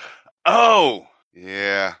 Oh!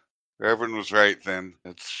 Yeah. Reverend was right then.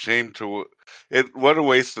 It's a shame to... What a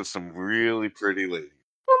waste of some really pretty ladies.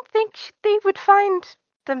 I don't think they would find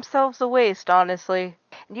themselves a waste, honestly.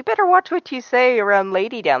 And you better watch what you say around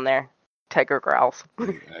Lady down there. Tiger growls.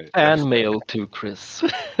 And mail to Chris.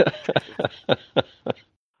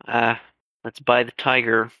 let's buy the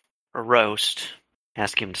tiger a roast.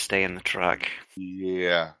 Ask him to stay in the truck.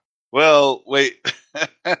 Yeah. Well, wait.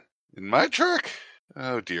 In my truck?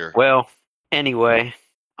 Oh, dear. Well, anyway,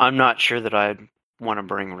 I'm not sure that I'd want to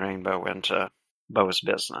bring Rainbow into Bo's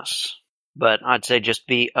business. But I'd say just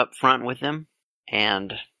be upfront with him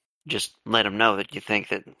and just let him know that you think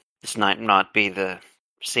that this might not be the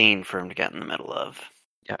scene for him to get in the middle of.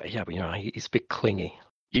 Yeah, but he's a bit clingy.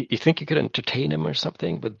 You think you could entertain him or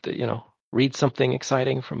something, but read something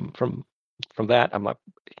exciting from that? I'm like,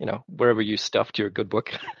 wherever you stuffed your good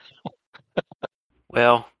book.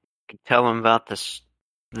 Well, you could tell him about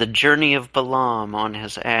the journey of Balaam on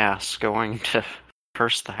his ass going to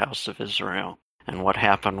curse the house of Israel, and what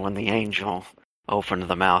happened when the angel opened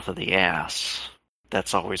the mouth of the ass.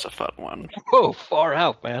 That's always a fun one. Whoa, far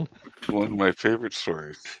out, man. One of my favorite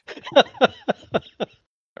stories. All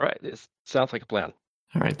right, this sounds like a plan.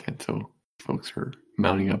 All right, then. So folks are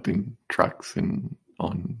mounting up in trucks and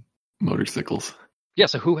on motorcycles. Yeah,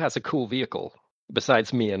 so who has a cool vehicle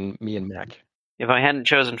besides me and Mac? If I hadn't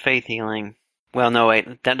chosen faith healing, well, no,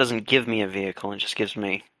 wait, that doesn't give me a vehicle. It just gives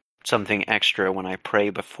me something extra when I pray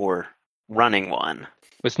before running one.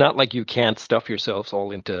 It's not like you can't stuff yourselves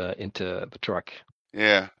all into the truck.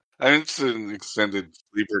 Yeah. I mean, it's an extended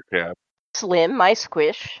sleeper cab. Slim, my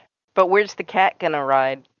squish. But where's the cat gonna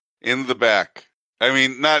ride? In the back. I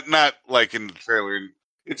mean, not like in the trailer.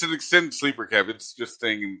 It's an extended sleeper cab. It's just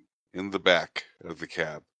staying in the back of the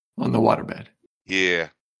cab. On the waterbed. Yeah.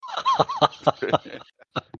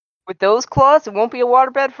 With those claws, it won't be a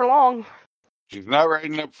waterbed for long. She's not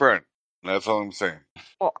riding up front. That's all I'm saying.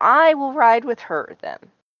 Well, I will ride with her then.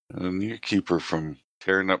 And you keep her from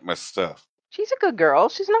tearing up my stuff. She's a good girl.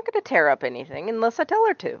 She's not going to tear up anything unless I tell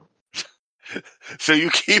her to. So you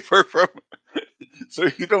keep her from... so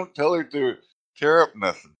you don't tell her to tear up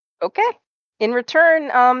nothing. Okay. In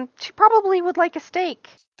return, she probably would like a steak.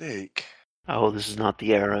 Steak? Oh, this is not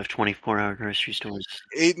the era of 24-hour grocery stores.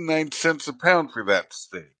 8 and 9 cents a pound for that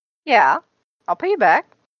steak. Yeah, I'll pay you back.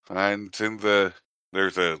 Fine, it's in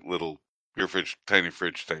there's a little tiny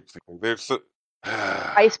fridge type thing. There's a,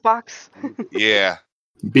 Icebox. yeah.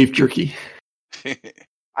 Beef jerky.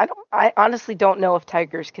 I honestly don't know if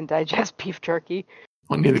tigers can digest beef jerky.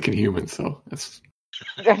 Well, neither can humans, so that's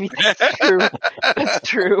I mean, that's true. That's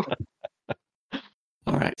true.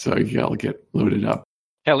 all right. So you all get loaded up.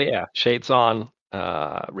 Hell yeah, shades on,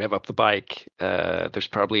 rev up the bike. There's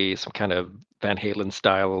probably some kind of Van Halen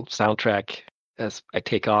style soundtrack as I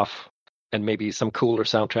take off, and maybe some cooler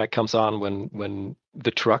soundtrack comes on when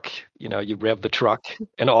the truck, you rev the truck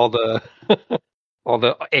and all the all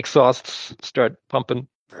the exhausts start pumping.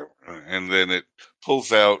 And then it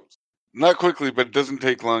pulls out, not quickly, but it doesn't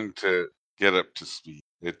take long to get up to speed.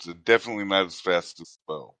 It's definitely not as fast as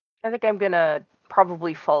Bo. I think I'm gonna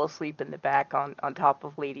probably fall asleep in the back on top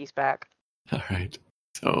of Lady's back. All right.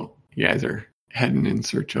 So you guys are heading in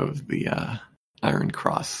search of the Iron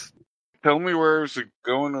Cross. Tell me where is it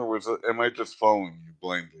going, or am I just following you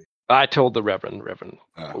blindly? I told the Reverend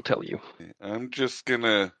will tell you. I'm just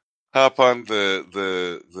gonna hop on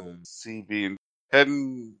the CB and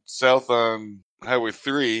heading south on Highway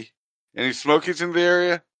 3. Any smokies in the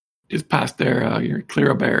area? Just past there, you're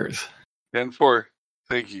clear of bears. 10-4.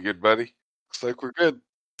 Thank you, good buddy. Looks like we're good.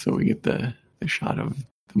 So we get the shot of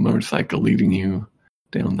the motorcycle leading you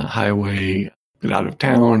down the highway, get out of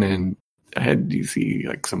town, and ahead you see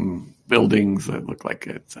like some buildings that look like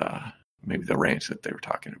it's maybe the ranch that they were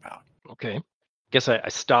talking about. Okay. Guess I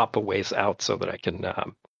stop a ways out so that I can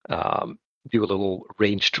do a little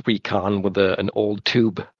ranged recon with an old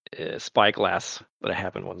tube spyglass that I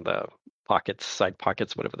have in one of the pockets, side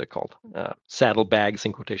pockets, whatever they're called. Saddle bags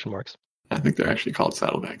in quotation marks. I think they're actually called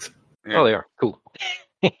saddlebags. Yeah. Oh, they are. Cool.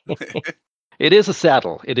 It is a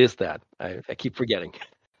saddle. It is that. I keep forgetting.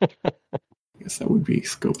 I guess that would be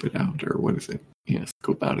scope it out, or what is it? Yeah,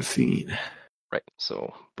 scope out a scene. Right.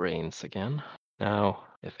 So brains again. Now,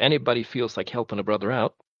 if anybody feels like helping a brother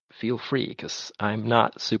out, feel free, because I'm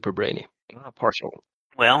not super brainy. Partial.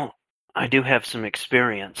 Well, I do have some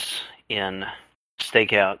experience in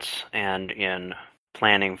stakeouts and in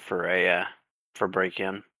planning for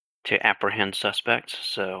break-in to apprehend suspects,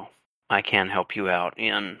 so I can help you out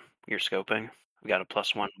in your scoping. I've got a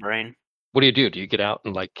 +1 brain. What do? Do you get out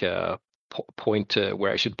and like point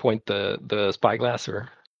where I should point the spyglass, or?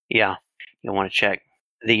 Yeah, you'll want to check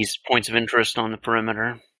these points of interest on the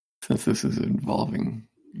perimeter. Since this is involving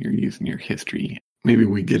you're using your history, maybe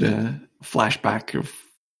we get a flashback of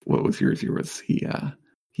what was yours. He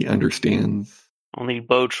understands. Only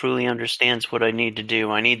Bo truly understands what I need to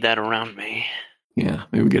do. I need that around me. Yeah,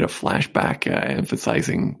 maybe we get a flashback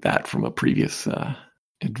emphasizing that from a previous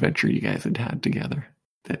adventure you guys had together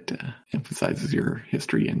that emphasizes your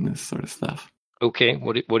history and this sort of stuff. Okay,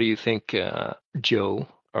 what do you think, Joe?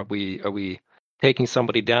 Are we taking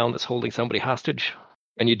somebody down that's holding somebody hostage,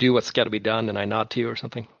 and you do what's got to be done, and I nod to you or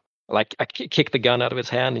something? Like I kick the gun out of his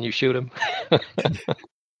hand and you shoot him.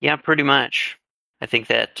 Yeah, pretty much. I think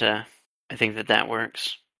that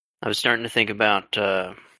works. I was starting to think about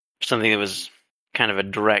something that was kind of a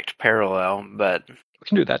direct parallel, but We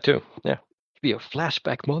can do that too. Yeah, it'd be a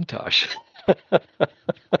flashback montage.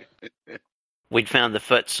 we'd found the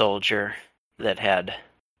foot soldier that had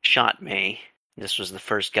shot me. This was the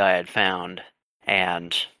first guy I'd found,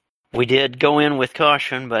 and we did go in with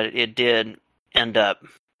caution, but it did end up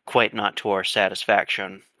quite not to our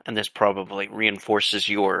satisfaction. And this probably reinforces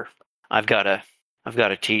your. I've got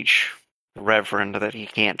to teach the Reverend that he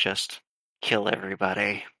can't just kill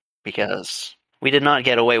everybody, because we did not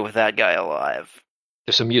get away with that guy alive.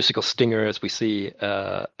 There's a musical stinger as we see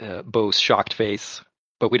Bo's shocked face,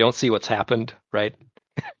 but we don't see what's happened, right?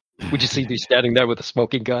 We just see you standing there with a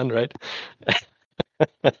smoking gun, right?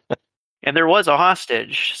 And there was a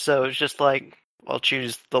hostage, so it's just like, I'll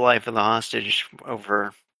choose the life of the hostage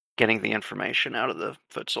over getting the information out of the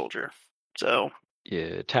foot soldier. So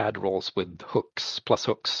Yeah, Tad rolls with hooks, plus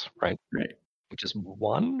hooks, right? Right. Which is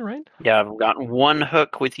 1, right? yeah, I've got one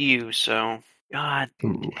hook with you, so God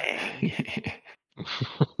Ooh. dang.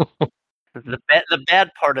 The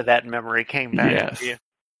bad part of that memory came back Yes. to you.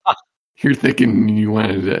 You're thinking you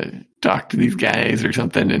wanted to talk to these guys or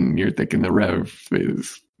something, and you're thinking the Rev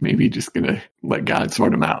is maybe just going to let God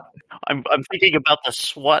sort them out. I'm thinking about the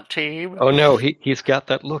SWAT team. Oh no, he's got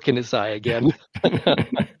that look in his eye again.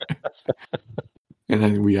 And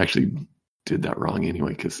then we actually did that wrong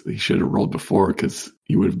anyway, because he should have rolled before, because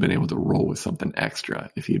you would have been able to roll with something extra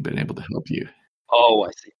if he had been able to help you. Oh,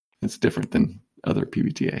 I see. It's different than other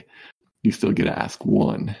PbtA. You still get to ask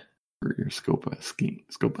 1 for your scope out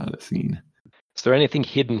a scene. Is there anything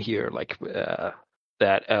hidden here, like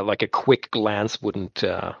that, like a quick glance wouldn't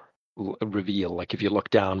reveal? Like if you look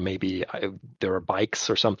down, maybe there are bikes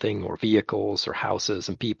or something, or vehicles, or houses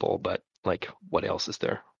and people. But like, what else is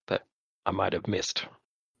there that I might have missed?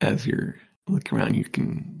 As you're looking around, you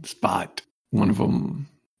can spot one of them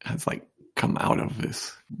has like come out of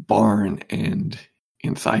this barn, and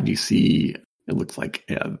inside you see it looks like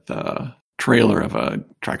the trailer of a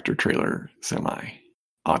tractor trailer semi.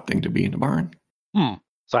 Odd thing to be in a barn.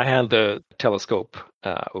 So I hand the telescope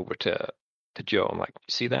over to Joe. I'm like,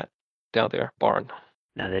 you see that down there, barn?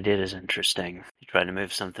 Now that it is interesting. You trying to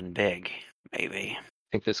move something big, maybe. I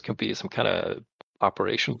think this could be some kind of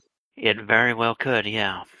operation. It very well could,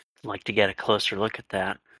 yeah. I'd like to get a closer look at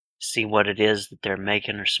that. See what it is that they're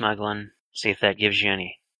making or smuggling. See if that gives you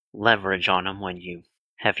any leverage on them when you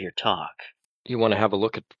have your talk. You want to have a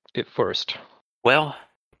look at it first? Well,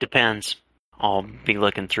 depends. I'll be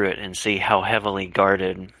looking through it and see how heavily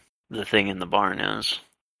guarded the thing in the barn is.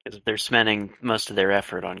 Because if they're spending most of their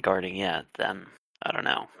effort on guarding it, then, I don't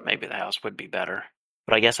know, maybe the house would be better.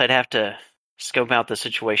 But I guess I'd have to scope out the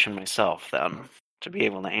situation myself, then, to be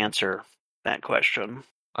able to answer that question.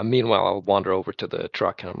 Meanwhile, I'll wander over to the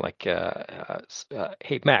truck, and I'm like,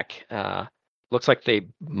 hey, Mac, looks like they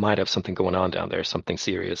might have something going on down there, something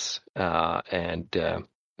serious. And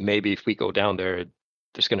maybe if we go down there,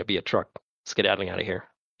 there's going to be a truck skedaddling out of here.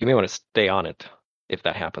 You may want to stay on it if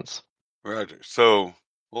that happens. Roger. So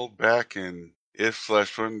hold back, and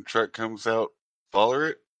if/when truck comes out, follow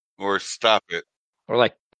it or stop it. Or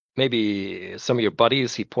like maybe some of your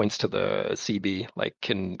buddies, he points to the CB, like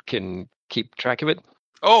can keep track of it.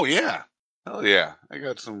 Oh yeah, hell yeah! I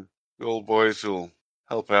got some old boys who'll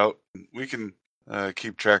help out. We can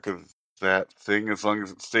keep track of that thing as long as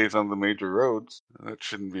it stays on the major roads. That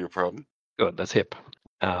shouldn't be a problem. Good, that's hip.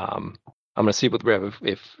 I'm gonna see with Rev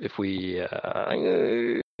if we.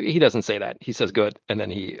 He doesn't say that. He says good, and then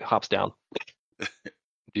he hops down. Do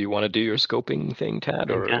you want to do your scoping thing, Tad,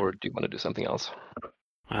 or do you want to do something else?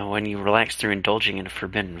 Well, when you relax through indulging in a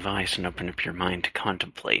forbidden vice and open up your mind to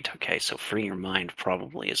contemplate, okay, so free your mind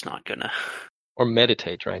probably is not gonna... Or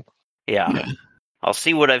meditate, right? Yeah. I'll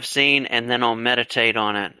see what I've seen, and then I'll meditate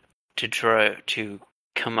on it to try to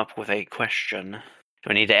come up with a question. Do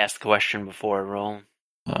I need to ask the question before I roll?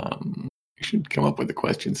 You should come up with a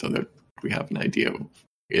question so that we have an idea of,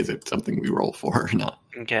 is it something we roll for or not?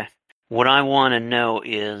 Okay. What I want to know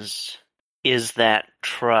is that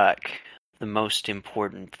truck the most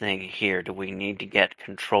important thing here? Do we need to get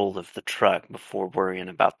control of the truck before worrying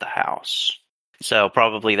about the house? So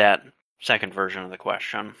probably that second version of the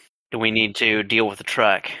question. Do we need to deal with the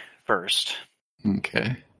truck first?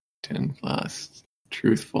 Okay. 10 plus.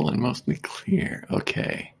 Truthful and mostly clear.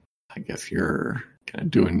 Okay. I guess you're kind of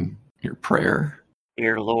doing your prayer.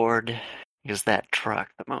 Dear Lord, is that truck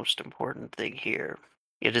the most important thing here?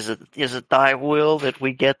 Is it thy will that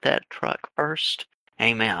we get that truck first?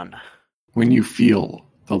 Amen. When you feel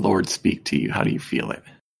the Lord speak to you, how do you feel it?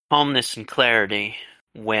 Calmness and clarity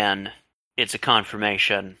when it's a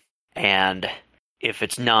confirmation, and if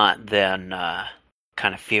it's not, then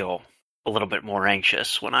kind of feel a little bit more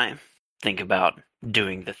anxious when I think about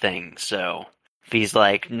doing the thing. So if he's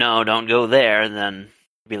like, no, don't go there, then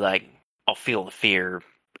be like, I'll feel the fear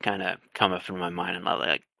kind of come up in my mind, and I'm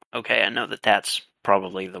like, okay, I know that that's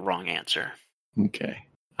probably the wrong answer. Okay.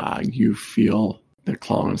 You feel the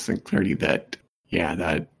calmness and clarity that, yeah,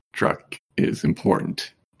 that truck is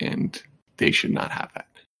important and they should not have that.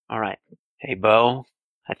 All right. Hey, Bo,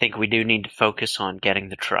 I think we do need to focus on getting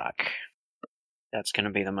the truck. That's going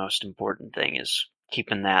to be the most important thing, is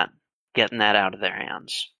getting that out of their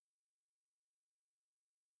hands.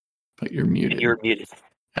 But you're muted. You're muted.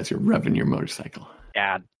 As you're revving your motorcycle.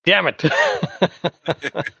 God damn it.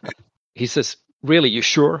 He says, really, you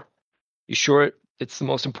sure? You sure it's the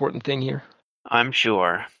most important thing here? I'm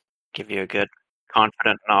sure. Give you a good,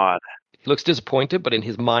 confident nod. He looks disappointed, but in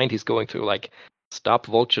his mind, he's going through like, stop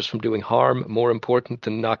vultures from doing harm, more important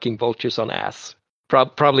than knocking vultures on ass.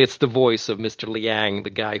 Probably it's the voice of Mr. Liang, the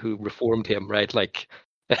guy who reformed him, right? Like,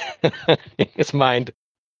 in his mind,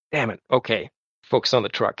 damn it, okay, focus on the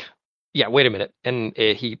truck. Yeah, wait a minute. And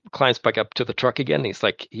he climbs back up to the truck again. He's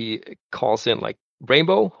like, he calls in like,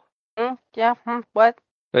 Rainbow? What?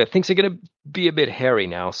 Things are going to be a bit hairy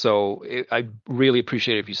now, so I really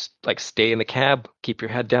appreciate it if you like stay in the cab, keep your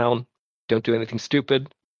head down, don't do anything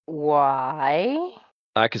stupid. Why?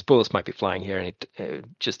 Because bullets might be flying here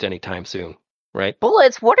just any time soon, right?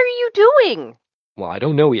 Bullets? What are you doing? Well, I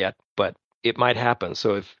don't know yet, but it might happen.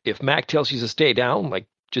 So if Mac tells you to stay down, like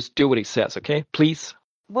just do what he says, okay? Please.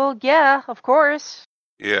 Well, yeah, of course.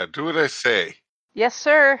 Yeah, do what I say. Yes,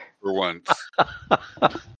 sir. for once.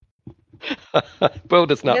 Bo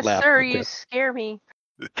does not Yes, laugh sir. at You this. scare me.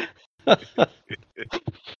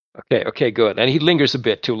 Okay, good. And he lingers a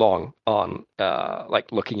bit too long on,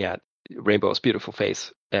 like, looking at Rainbow's beautiful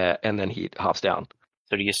face, and then he hops down.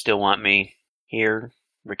 So do you still want me here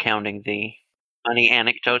recounting the funny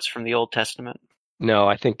anecdotes from the Old Testament? No,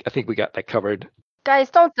 I think we got that covered. Guys,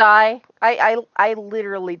 don't die. I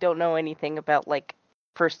literally don't know anything about like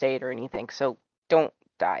first aid or anything, so don't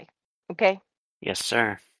die. Okay? Yes,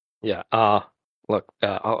 sir. Yeah. Look,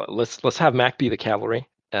 let's have Mac be the cavalry,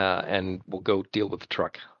 and we'll go deal with the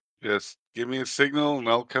truck. Just give me a signal and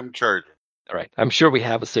I'll come charge. All right. I'm sure we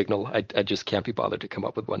have a signal. I just can't be bothered to come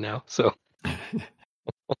up with one now. So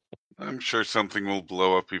I'm sure something will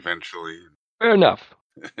blow up eventually. fair enough.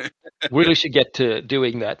 Really should get to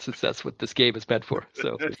doing that since that's what this game is meant for.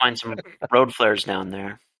 So Find some road flares down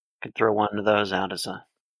there. Could throw one of those out as a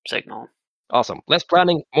signal. awesome. Less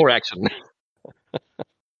planning, more action.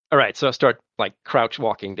 All right. So I start like crouch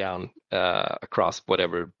walking down across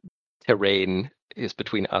whatever terrain is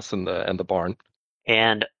between us and the barn.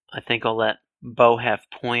 And I think I'll let Bo have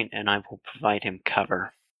point, and I will provide him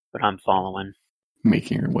cover. But I'm following.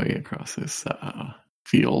 Making your way across this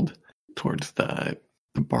field towards the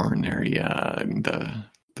barn area and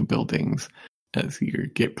the buildings. As you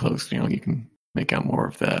get close, you can make out more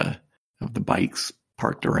of the bikes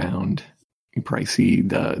parked around. You probably see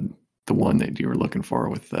the one that you were looking for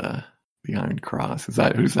with the Iron Cross. Who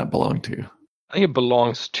does that belong to? I think it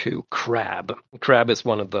belongs to Crab. Crab is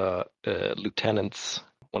one of the lieutenants,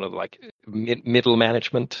 one of the like middle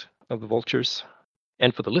management of the Vultures.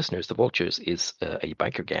 And for the listeners, the Vultures is a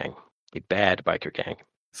biker gang, a bad biker gang.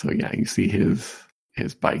 So yeah, you see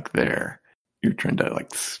his bike there. You're trying to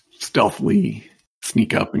like stealthily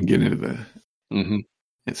sneak up and get into the. Mm-hmm.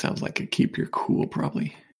 It sounds like a keep your cool,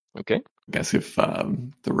 probably. Okay. I guess if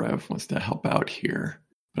the Rev wants to help out here,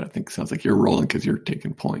 but I think it sounds like you're rolling because you're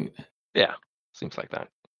taking point. Yeah, seems like that.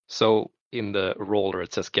 So in the roller,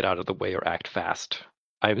 it says get out of the way or act fast.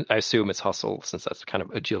 I assume it's hustle since that's kind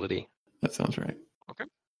of agility. That sounds right. Okay.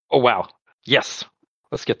 Oh, wow. Yes.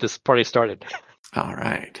 Let's get this party started. All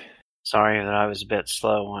right. Sorry that I was a bit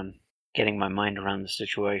slow on getting my mind around the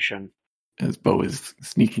situation. As Bo is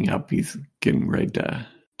sneaking up, he's getting ready to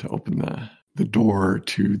open the door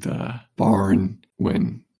to the barn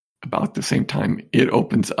when about the same time it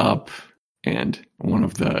opens up and one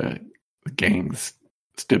of the gangs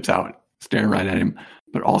steps out staring right at him.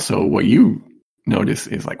 But also what you notice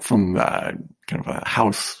is like from the kind of a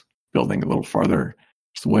house building a little farther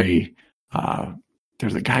away,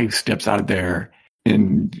 there's a guy who steps out of there.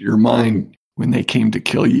 In your mind, when they came to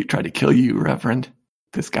try to kill you, Reverend,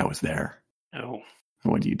 this guy was there. Oh,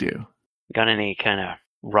 What do you do? got any kind of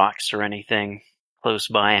rocks or anything close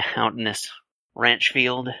by out in this ranch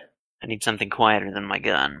field? I need something quieter than my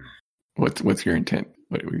gun. What's your intent?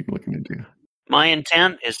 What were you looking to do? My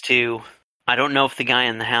intent is I don't know if the guy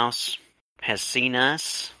in the house has seen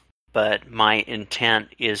us, but my intent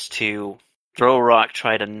is to throw a rock,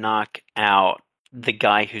 try to knock out the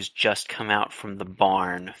guy who's just come out from the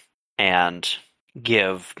barn, and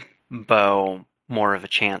give Bo more of a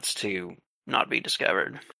chance to not be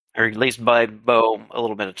discovered. Or at least buy Bo a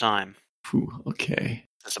little bit of time. Whew, okay.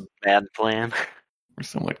 Is this a bad plan? We're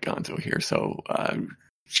somewhat gonzo here, so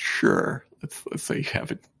sure. Let's say you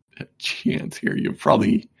have a chance here. You'll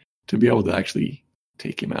probably, to be able to actually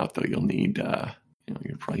take him out, though, you'll need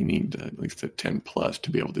you'll probably need at least a 10 plus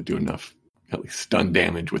to be able to do enough at least stun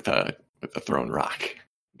damage with a thrown rock.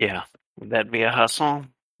 Yeah. Would that be a hustle?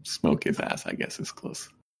 Smoke his ass, I guess, is close.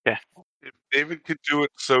 Yeah. If David could do it,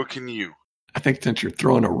 so can you. I think since you're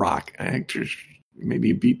throwing a rock, I think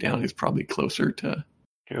maybe a beat down is probably closer to.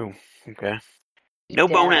 Oh, okay. No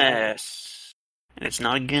Yeah. bonus. And it's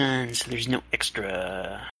not a gun, so there's no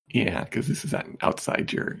extra. Yeah, because this is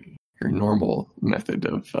outside your normal method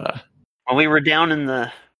of. When we were down in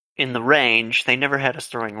the range, they never had us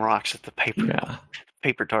throwing rocks at the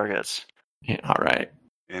paper targets. Yeah. All right.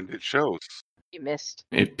 And it shows. You missed.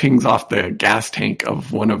 It pings off the gas tank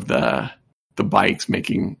of one of the bikes,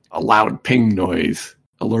 making a loud ping noise,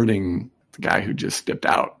 alerting the guy who just stepped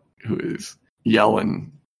out, who is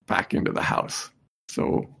yelling back into the house.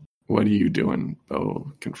 So what are you doing,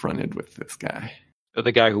 Bo, confronted with this guy?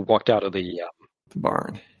 The guy who walked out of the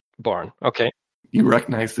barn. Okay. You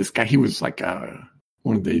recognize this guy. He was like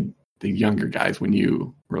one of the younger guys when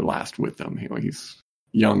you were last with him. He's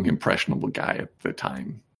young, impressionable guy at the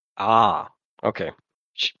time. Ah, okay.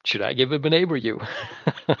 Should I give him a name or you?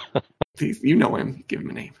 Please, you know him. Give him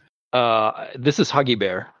a name. This is Huggy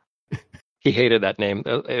Bear. He hated that name.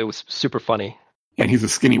 It was super funny. And he's a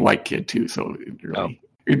skinny white kid too, so it really,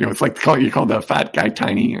 it's like you call the fat guy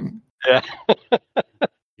tiny, and Yeah.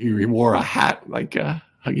 he wore a hat like a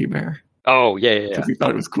Huggy Bear. Oh, yeah. Because he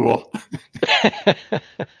thought it was cool.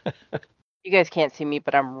 You guys can't see me,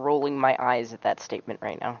 but I'm rolling my eyes at that statement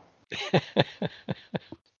right now.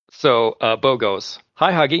 So Bo goes,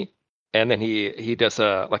 "Hi, Huggy," and then he does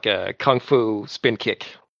a kung fu spin kick.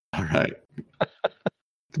 All right.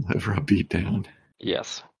 Deliver a beat down.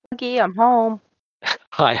 Yes. Huggy, I'm home.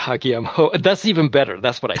 Hi, Huggy, I'm home. That's even better.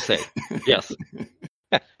 That's what I say. Yes.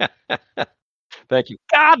 Thank you.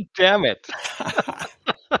 God damn it.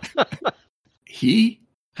 He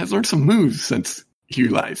has learned some moves since you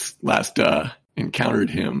last encountered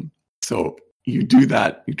him. So you do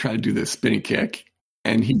that. You try to do the spinning kick,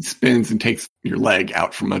 and he spins and takes your leg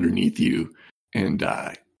out from underneath you and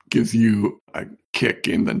gives you a kick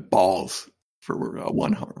in the balls for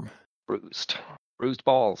one harm. Bruised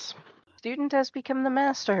balls. Student has become the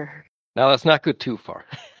master. Now that's not good too far.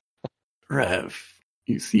 Rev,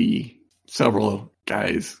 you see several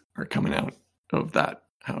guys are coming out of that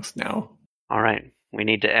house now. All right. We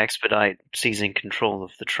need to expedite seizing control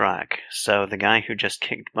of the truck. So the guy who just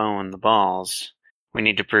kicked Bo in the balls, we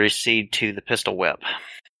need to proceed to the pistol whip.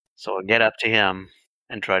 So I'll get up to him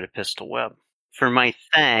and try to pistol whip. For my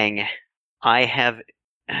thing, I have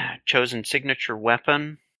chosen signature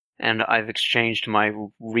weapon, and I've exchanged my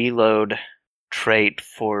reload trait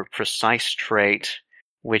for precise trait,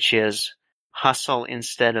 which is hustle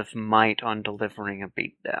instead of might on delivering a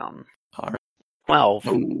beatdown. All right. 12.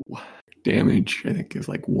 Oh, damage, I think, is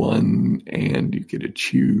like 1, and you get to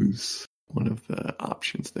choose one of the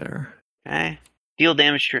options there. Okay. Deal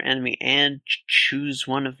damage to your enemy and choose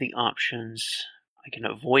one of the options. I can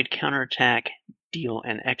avoid counterattack, deal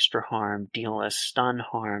an extra harm, deal a stun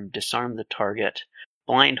harm, disarm the target,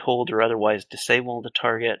 blind hold or otherwise disable the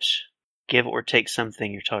target, give or take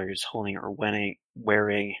something your target is holding or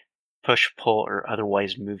wearing, push, pull, or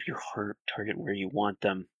otherwise move your target where you want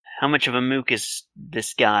them. How much of a mook is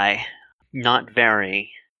this guy? Not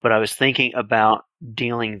very, but I was thinking about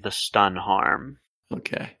dealing the stun harm.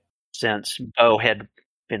 Okay. Since Bo had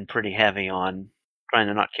been pretty heavy on trying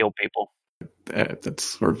to not kill people. That's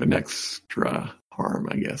sort of an extra harm,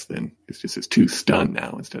 I guess, then. It's 2 stun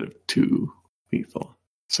now instead of 2 lethal.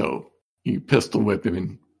 So you pistol whip him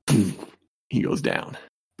and boom, he goes down.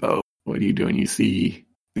 Bo, what are you doing? You see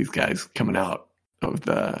these guys coming out of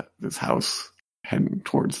this house heading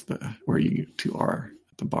towards where you two are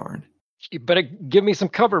at the barn. You better give me some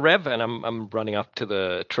cover, Rev, and I'm running up to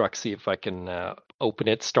the truck, see if I can open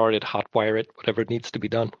it, start it, hotwire it, whatever needs to be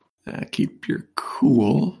done. Keep your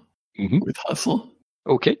cool with hustle.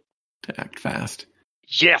 Okay. To act fast.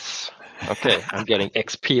 Yes. Okay, I'm getting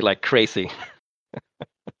XP like crazy.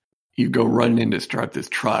 You go running in to start this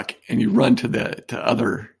truck, and you run to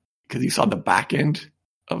other, because you saw the back end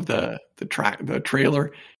of the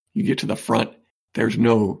trailer. You get to the front. There's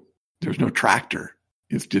no tractor.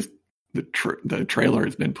 It's just the trailer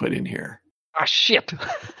has been put in here. Ah, shit.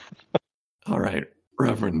 All right,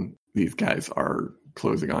 Reverend, these guys are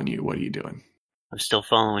closing on you. What are you doing? I'm still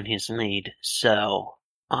following his lead, so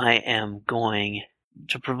I am going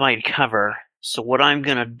to provide cover. So what I'm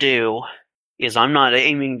going to do is I'm not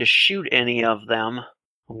aiming to shoot any of them.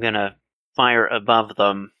 I'm going to fire above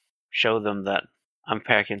them, show them that I'm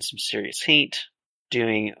packing some serious heat,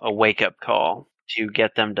 doing a wake-up call to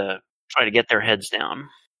get them to try to get their heads down.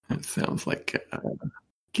 That sounds like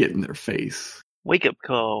get in their face. Wake-up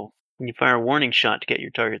call. When you fire a warning shot to get your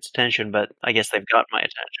target's attention, but I guess they've got my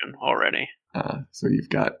attention already. So you've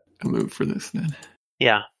got a move for this then.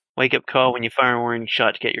 Yeah. Wake-up call. When you fire a warning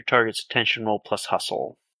shot to get your target's attention, roll plus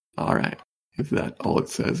hustle. All right. If that all it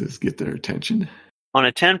says is get their attention. On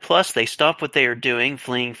a 10 plus, they stop what they are doing,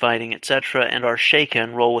 fleeing, fighting, etc., and are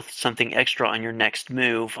shaken. Roll with something extra on your next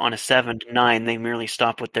move. On a 7 to 9, they merely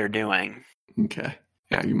stop what they're doing. Okay.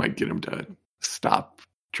 Yeah, you might get them to stop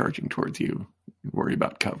charging towards you. Worry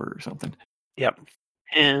about cover or something. Yep.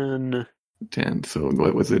 And 10. So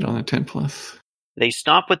what was it on a 10 plus? They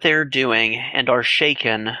stop what they're doing and are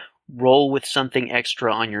shaken. Roll with something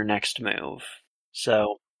extra on your next move.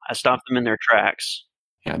 So I stopped them in their tracks.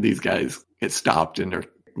 Yeah, these guys get stopped and they're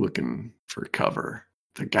looking for cover.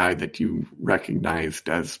 The guy that you recognized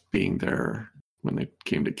as being there when they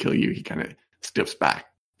came to kill you, he kind of steps back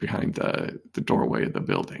behind the doorway of the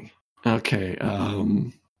building. Okay,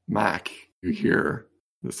 Mack, you hear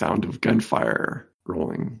the sound of gunfire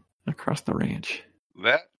rolling across the ranch.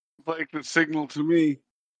 That like the signal to me.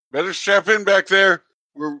 Better strap in back there.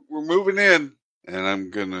 We're moving in. And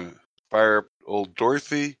I'm gonna fire up old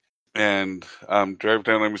Dorothy and drive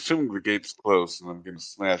down. I'm assuming the gate's closed, and I'm gonna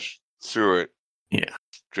smash through it Yeah.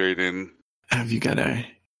 Straight in. Have you got a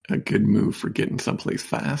good move for getting someplace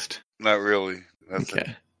fast? Not really. Nothing.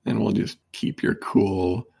 Okay. And we'll just keep your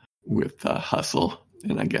cool with hustle.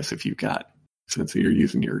 And I guess if you've got, since you're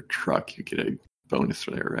using your truck, you get a bonus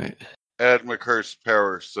there, right? Add my car's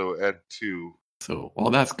power, so add 2. So while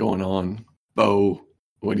that's going on, Bo,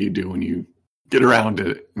 what do you do when you get around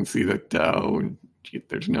it and see that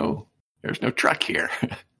there's no truck here?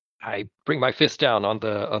 I bring my fist down on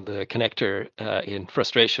the connector in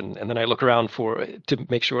frustration, and then I look around to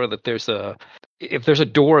make sure that if there's a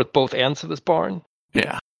door at both ends of this barn.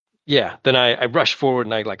 Yeah. Yeah. Then I rush forward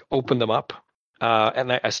and I open them up,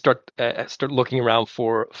 and I start looking around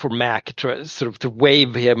for Mack, to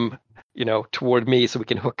wave him, toward me so we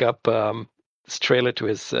can hook up this trailer to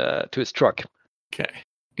his truck. Okay.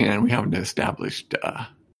 And we haven't established,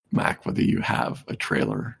 Mack, whether you have a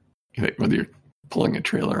trailer, whether you're pulling a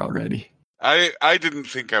trailer already. I didn't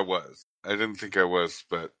think I was.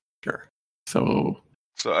 But Sure. So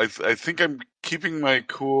I think I'm keeping my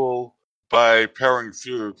cool by powering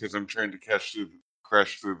through because I'm trying to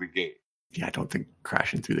crash through the gate. yeah, I don't think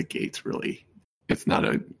crashing through the gates really, it's not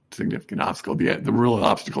a significant obstacle. The real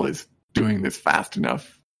obstacle is doing this fast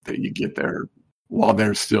enough that you get there while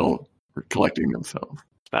they're still collecting themselves.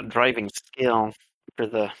 It's about driving skill for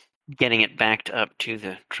the getting it backed up to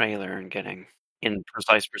the trailer and getting in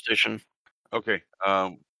precise precision. Okay.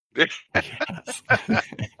 Yes.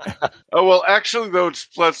 Oh, well, actually, though, it's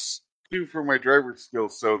 +2 for my driver's skill,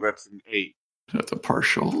 so that's an 8. That's a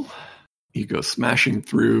partial. You go smashing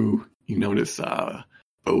through. You notice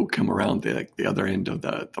Bo come around the other end of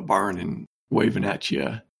the barn and waving at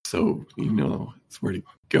you. So you know it's where to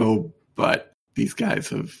go. But these guys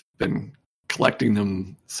have been collecting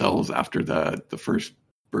themselves after the first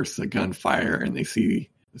burst of gunfire, and they see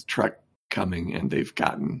this truck coming, and they've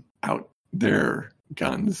gotten out their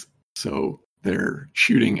guns. So they're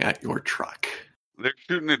shooting at your truck. They're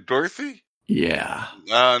shooting at Dorothy? Yeah.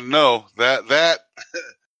 No,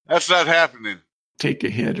 that's not happening. Take a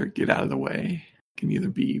hit or get out of the way. Can either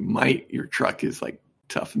be might, your truck is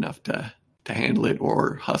tough enough to handle it,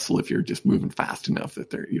 or hustle if you're just moving fast enough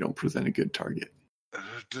that you don't present a good target.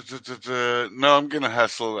 No, I'm gonna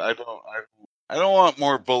hustle. I don't want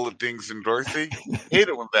more bullet dings in Dorothy. Hate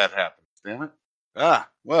it when that happens. Damn it.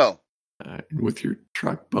 Well. With your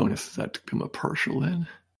truck bonus, does that become a partial then?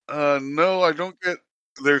 No, I don't get.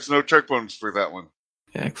 There's no truck bonus for that one.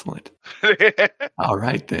 Excellent. All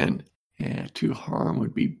right then. Yeah, 2 harm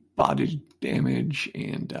would be body damage,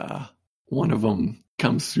 and one of them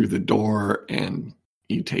comes through the door, and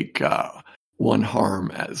you take 1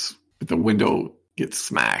 harm as the window gets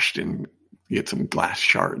smashed and you get some glass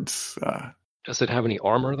shards. Does it have any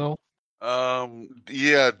armor though?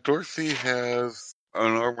 Yeah, Dorothy has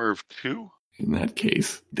an armor of 2. In that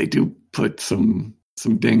case, they do put some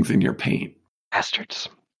dings in your paint. Bastards.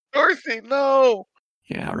 Dorothy, no!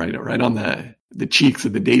 Yeah, right on the cheeks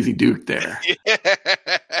of the Daisy Duke there. Yeah.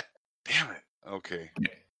 Damn it. Okay.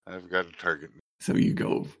 I've got a target. So you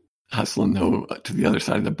go hustling though to the other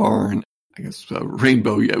side of the barn. I guess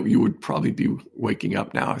Rainbow, you would probably be waking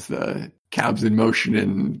up now as the cab's in motion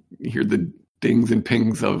and you hear the dings and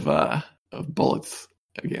pings of bullets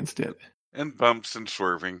against it. And bumps and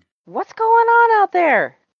swerving. What's going on out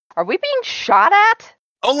there? Are we being shot at?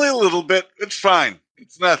 Only a little bit. It's fine.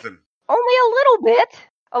 It's nothing. Only a little bit?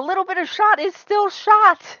 A little bit of shot is still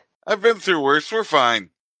shot. I've been through worse. We're fine.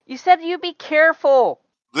 You said you be careful.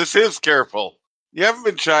 This is careful. You haven't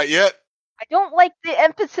been shot yet. I don't like the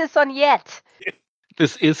emphasis on yet.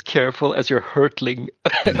 This is careful as you're hurtling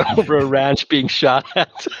over a ranch being shot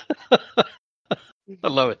at. I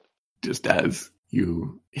love it. Just as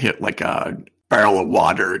you hit a barrel of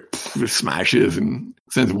water, it smashes and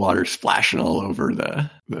sends water splashing all over the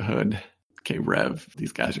hood. Okay, Rev,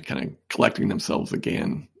 these guys are kind of collecting themselves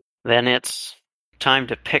again. Then it's time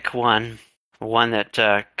to pick one. One that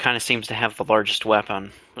kind of seems to have the largest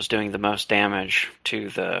weapon, was doing the most damage to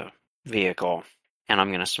the vehicle, and I'm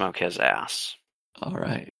going to smoke his ass. All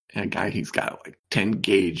right. And a guy, he's got 10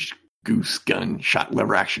 gauge goose gun,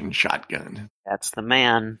 lever action shotgun. That's the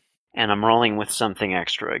man, and I'm rolling with something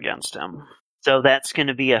extra against him. So that's going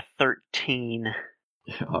to be a 13.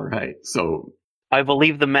 All right. So I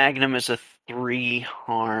believe the Magnum is a 3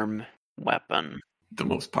 harm weapon. The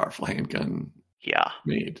most powerful handgun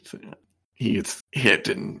made. So he gets hit,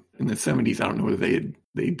 and in the 70s, I don't know whether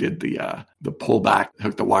they did the pullback,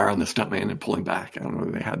 hook the wire on the stuntman and pulling back. I don't know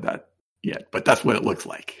whether they had that yet, but that's what it looks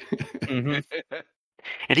like. Mm-hmm.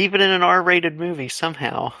 And even in an R-rated movie,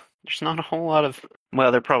 somehow there's not a whole lot of.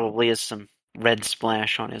 Well, there probably is some red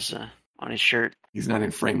splash on his shirt. He's not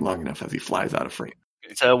in frame long enough as he flies out of frame.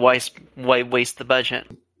 So why waste the budget?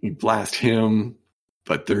 You blast him,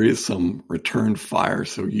 but there is some return fire,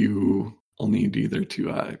 so you only need either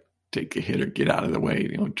to take a hit or get out of the way.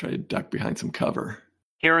 Try to duck behind some cover.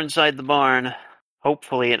 Here inside the barn.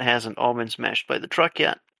 Hopefully it hasn't all been smashed by the truck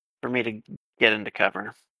yet for me to get into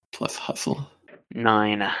cover. Plus hustle.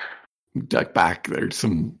 9. You duck back. There's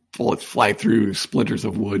some bullets fly through. Splinters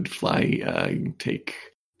of wood fly. You take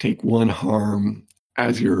one harm.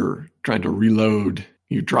 As you're trying to reload,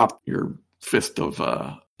 you drop your fist of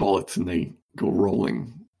bullets and they go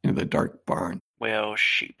rolling into the dark barn. Well,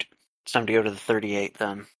 shoot. It's time to go to the 38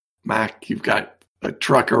 then. Mack, you've got a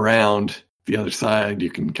truck around the other side.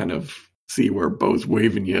 You can kind of see where Bo's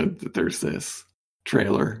waving you that there's this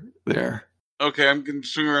trailer there. Okay, I'm going to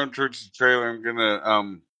swing around towards the trailer. I'm going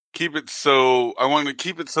to keep it so... I want to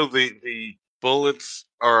keep it so the bullets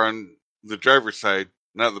are on the driver's side,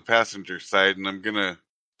 not the passenger side, and I'm going to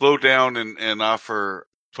slow down and offer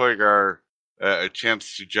Toygar a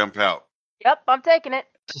chance to jump out. Yep, I'm taking it.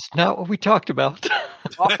 This is not what we talked about.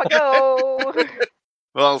 Off I go.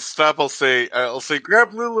 Well, I'll stop. I'll say,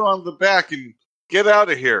 grab Lulu on the back and get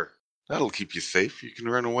out of here. That'll keep you safe. You can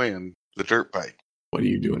run away on the dirt bike. What are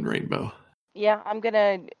you doing, Rainbow? Yeah, I'm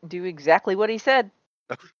gonna do exactly what he said.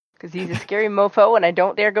 Because he's a scary mofo and I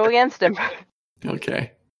don't dare go against him.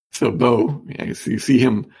 Okay. So Bo, so you see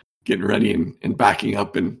him getting ready and backing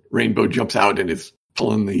up, and Rainbow jumps out and is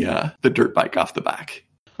pulling the dirt bike off the back.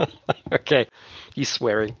 Okay. He's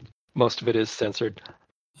swearing. Most of it is censored.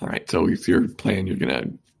 All right. So with your plan, you're going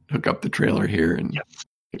to hook up the trailer here and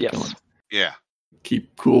Yes. going. Yeah.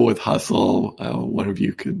 Keep cool with hustle. One of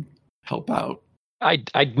you could help out. I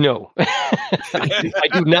know. I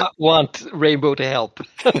do not want Rainbow to help.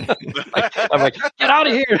 I'm like, get out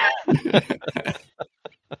of here.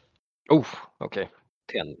 Oh, okay.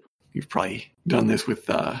 10. You've probably done this with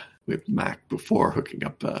Mack before, hooking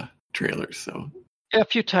up trailers. So Yeah, a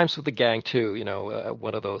few times with the gang too.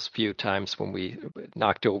 One of those few times when we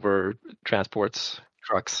knocked over transports,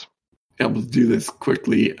 trucks. yeah, we'll do this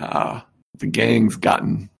quickly. The gang's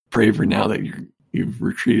gotten braver now that you've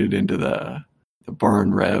retreated into the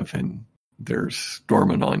barn, Rev, and they're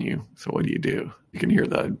storming on you. So what do? You can hear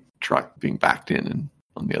the truck being backed in and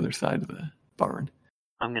on the other side of the barn.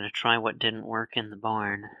 I'm going to try what didn't work in the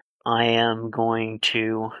barn. I am going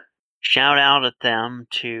to shout out at them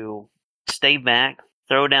to stay back,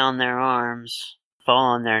 throw down their arms, fall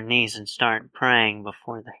on their knees, and start praying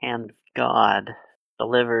before the hand of God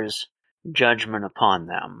delivers judgment upon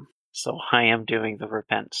them. So I am doing the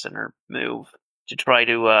Repent Sinner move to try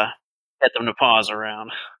to get them to pause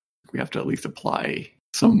around. We have to at least apply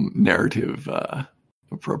some narrative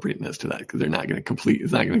appropriateness to that, because they're not going to complete.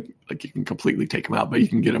 It's not going to, like, you can completely take them out, but you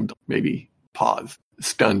can get them to maybe pause,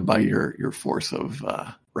 stunned by your force of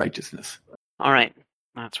righteousness. All right,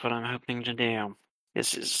 that's what I'm hoping to do.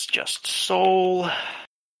 This is just Soul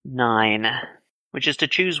 9, which is to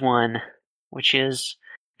choose one, which is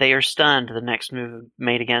they are stunned. The next move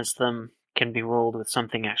made against them can be rolled with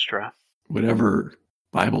something extra. Whatever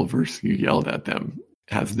Bible verse you yelled at them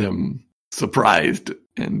has them surprised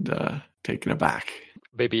and taken aback.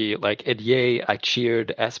 Maybe like Edier, I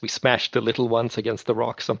cheered as we smashed the little ones against the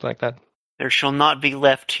rock, something like that. There shall not be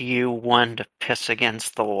left to you one to piss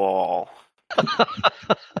against the wall.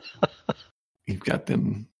 You've got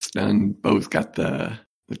them stunned. Bo's got the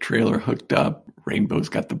trailer hooked up. Rainbow's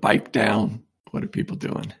got the bike down. What are people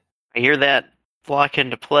doing? I hear that lock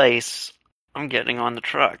into place. I'm getting on the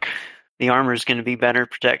truck. The armor's going to be better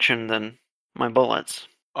protection than my bullets.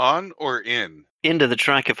 On or in? Into the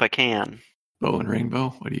truck if I can. Bo and Rainbow,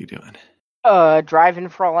 what are you doing? Driving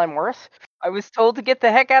for all I'm worth. I was told to get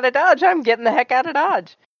the heck out of Dodge. I'm getting the heck out of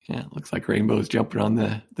Dodge. Yeah, looks like Rainbow's jumping on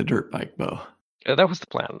the dirt bike, Bo. That was the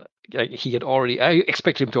plan. He had already. I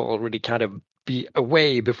expected him to already kind of be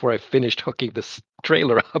away before I finished hooking this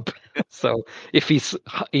trailer up. So if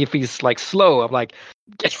he's like slow, I'm like,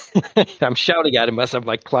 I'm shouting at him as I'm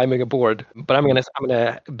like climbing aboard. But I'm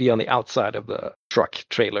gonna be on the outside of the truck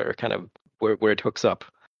trailer, kind of where it hooks up.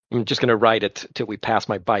 I'm just gonna ride it till we pass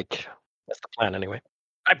my bike. That's the plan, anyway.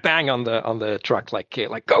 I bang on the truck like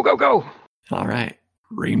go go go. All right,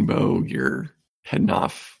 Rainbow, you're heading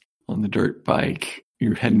off on the dirt bike.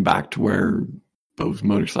 You're heading back to where Bo's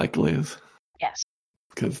motorcycle is. Yes.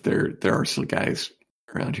 Because there are still guys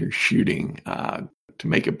around here shooting to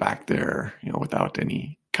make it back there, without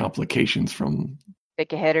any complications from.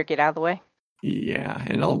 Take a hit or get out of the way. Yeah,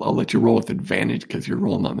 and I'll let you roll with advantage because you're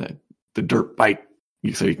rolling on the dirt bike,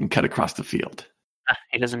 so you can cut across the field.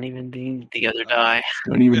 He doesn't even need the other die.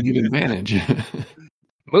 Don't even need advantage.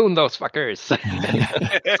 Moon those fuckers.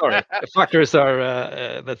 Sorry, fuckers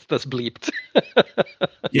are that's bleeped.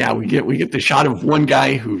 Yeah, we get the shot of one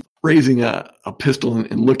guy who's raising a pistol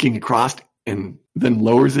and looking across, and then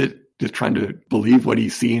lowers it, just trying to believe what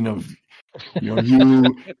he's seeing of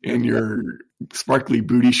you in your sparkly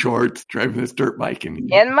booty shorts driving this dirt bike, and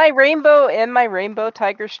my rainbow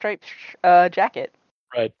tiger stripe jacket.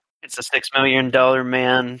 Right. It's a $6 million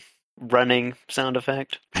man running sound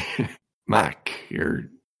effect. Mack, you're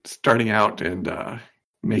starting out and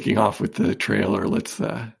making off with the trailer. Let's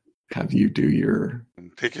have you do your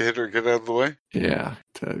Take a hit or get out of the way.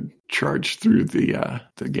 to charge through the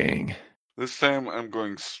gang. This time I'm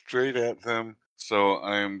going straight at them, so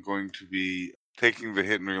I am going to be taking the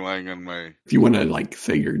hit and relying on my... If you want to, like,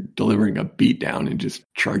 say you're delivering a beatdown and just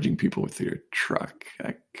charging people with your truck,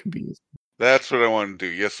 that could be... That's what I want to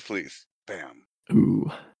do. Yes, please. Bam.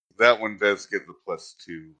 Ooh. That one does get the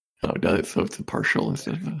 +2. Oh, does it? So it's a partial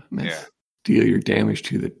instead of a miss. Yeah. Deal your damage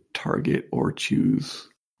to the target or choose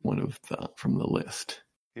one of from the list.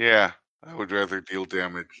 Yeah, I would rather deal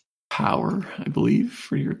damage. Power, I believe,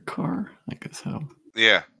 for your car. I guess so.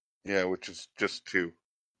 Yeah, which is just 2.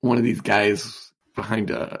 One of these guys behind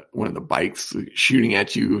one of the bikes shooting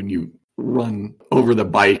at you, and you run over the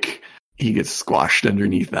bike. He gets squashed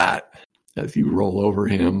underneath that. As you roll over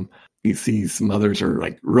him, you see some others are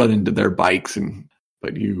like running to their bikes,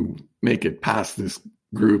 but you make it past this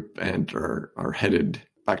group and are headed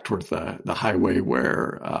back towards the highway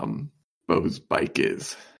where Bo's bike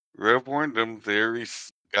is. Rev warned him there.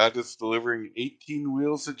 God is delivering 18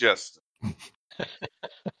 wheels of justice.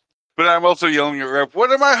 But I'm also yelling at Rev, what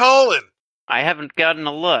am I hauling? I haven't gotten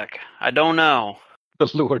a look. I don't know. The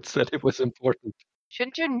Lord said it was important.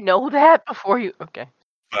 Shouldn't you know that before you... Okay.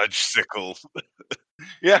 Fudge sickles.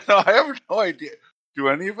 Yeah, no, I have no idea. Do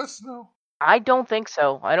any of us know? I don't think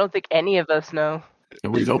so. I don't think any of us know.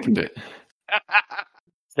 Nobody's opened it.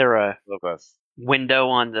 Is there a Love us. window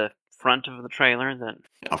on the front of the trailer that...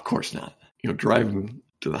 Of course not. Driving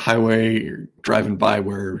to the highway, you're driving by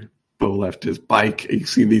where Bo left his bike. You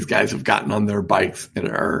see these guys have gotten on their bikes and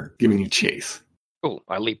are giving you chase. Cool.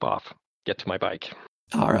 I leap off, get to my bike.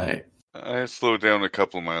 All right. I slow down a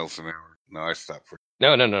couple miles an hour. No, I stop for...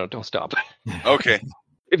 No, don't stop. Okay.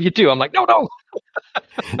 If you do, I'm like, no.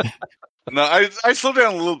 No, I slow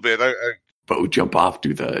down a little bit. Bo jump off,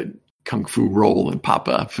 do the kung fu roll, and pop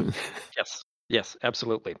up. Yes,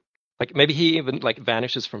 absolutely. Like maybe he even like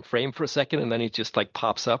vanishes from frame for a second, and then he just like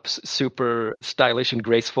pops up, super stylish and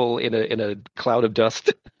graceful in a cloud of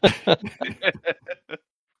dust.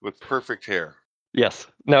 With perfect hair. Yes.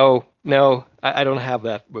 No, I don't have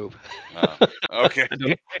that move. Okay.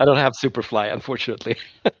 I don't have Superfly, unfortunately.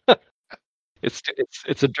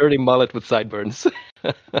 It's a dirty mullet with sideburns.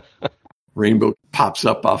 Rainbow pops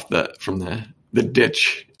up from the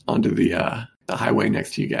ditch onto the highway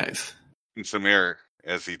next to you guys. In some air,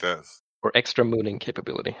 as he does. Or extra mooning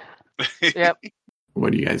capability. Yep.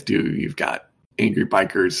 What do you guys do? You've got angry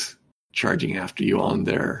bikers charging after you on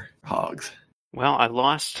their hogs. Well, I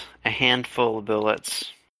lost a handful of bullets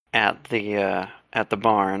at the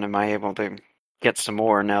barn. Am I able to get some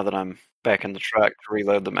more now that I'm back in the truck to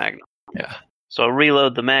reload the Magnum? Yeah. So I'll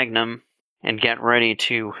reload the Magnum and get ready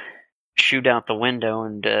to shoot out the window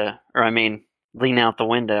lean out the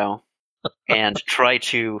window and try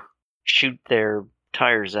to shoot their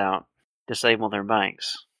tires out, disable their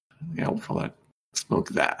bikes. Yeah, we'll call that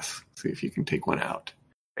smoke gas. See if you can take one out.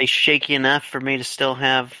 Are they shaky enough for me to still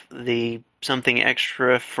have something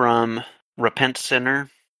extra from Repent Center?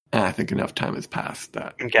 I think enough time has passed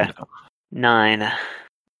that. Okay. 9.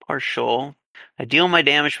 Partial. I deal my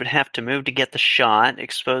damage but have to move to get the shot,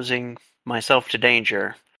 exposing myself to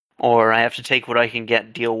danger. Or I have to take what I can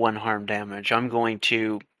get, deal 1 harm damage.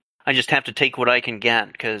 I just have to take what I can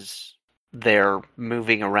get because they're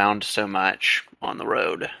moving around so much on the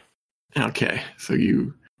road. Okay, so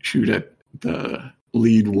you shoot at the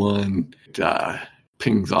lead one,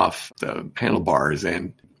 pings off the handlebars,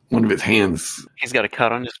 and one of his hands... He's got a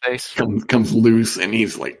cut on his face? Comes loose, and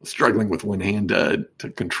he's like struggling with one hand to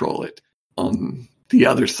control it. On the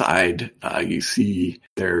other side, you see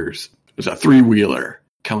there's a 3-wheeler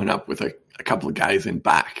coming up with a couple of guys in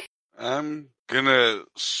back. I'm gonna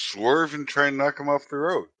swerve and try and knock him off the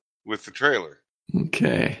road with the trailer.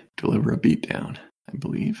 Okay, deliver a beatdown, I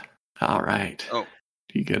believe. All right. Oh.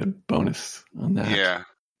 Do you get a bonus on that? Yeah.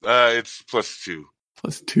 It's +2.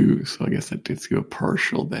 +2, so I guess that gets you a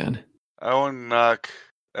partial then. I want to knock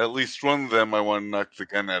at least one of them. I want to knock the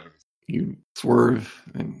gun out of it. You swerve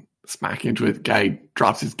and smack into it. The guy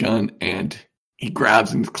drops his gun and he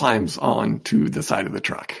grabs and climbs on to the side of the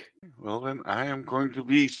truck. Well, then I am going to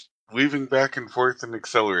be weaving back and forth and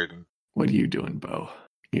accelerating. What are you doing, Bo?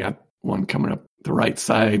 You got one coming up the right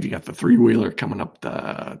side. You got the three-wheeler coming up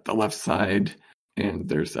the left side. And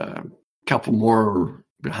there's a couple more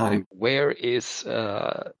behind. Where is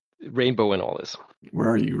Rainbow in all this? Where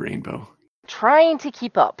are you, Rainbow? Trying to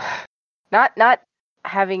keep up. Not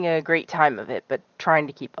having a great time of it, but trying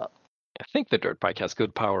to keep up. I think the dirt bike has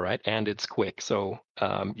good power, right? And it's quick, so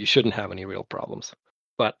you shouldn't have any real problems.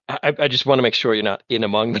 But I just want to make sure you're not in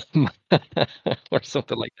among them or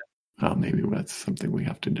something like that. Well, maybe that's something we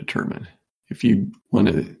have to determine. If you want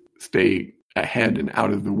to stay ahead and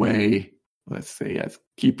out of the way, let's say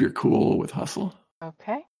keep your cool with hustle.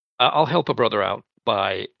 Okay. I'll help a brother out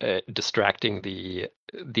by distracting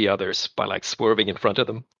the others by like swerving in front of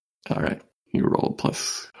them. All right. You roll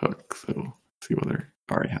plus hook, so see whether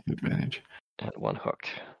Ari has advantage. And one hook.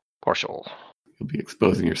 Partial. You'll be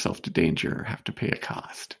exposing yourself to danger or have to pay a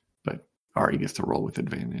cost. But Ari gets to roll with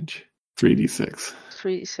advantage. 3d6.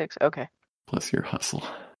 3d6. Okay. Plus your hustle.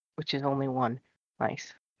 Which is only 1.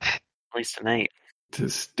 Nice. At least an 8. To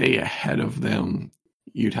stay ahead of them,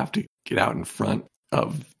 you'd have to get out in front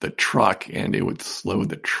of the truck and it would slow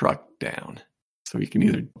the truck down. So you can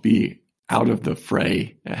either be out of the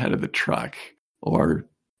fray ahead of the truck or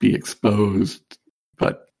be exposed,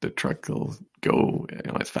 but the truck will go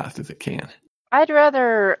as fast as it can. I'd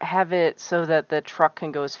rather have it so that the truck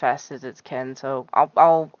can go as fast as it can. So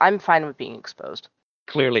I'm fine with being exposed.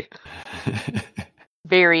 Clearly.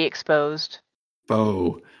 Very exposed.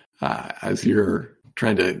 Bo, as you're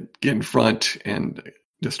trying to get in front and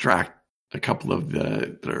distract a couple of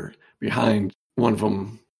that are behind, one of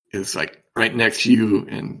them is like right next to you,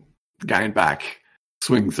 and the guy in back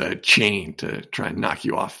swings a chain to try and knock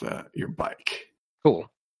you off your bike. Cool.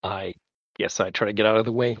 I guess I try to get out of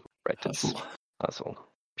the way. Right. Hustle.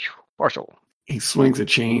 Partial. He swings a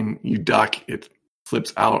chain, you duck, it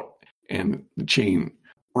slips out, and the chain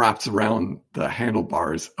wraps around the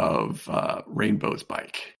handlebars of Rainbow's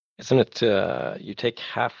bike. Isn't it you take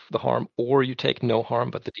half the harm or you take no harm,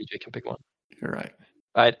 but the DJ can pick one? You're right.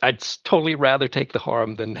 I'd totally rather take the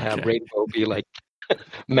harm than have Rainbow be like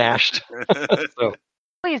mashed. So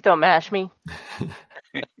Please don't mash me.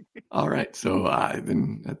 All right, so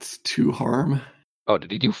then that's 2 harm. Oh,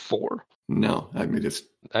 did he do 4? No,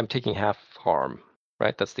 I'm taking half harm,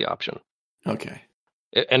 right? That's the option. Okay.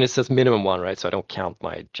 And it says minimum 1, right? So I don't count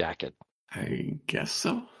my jacket. I guess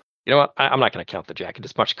so. You know what? I'm not going to count the jacket.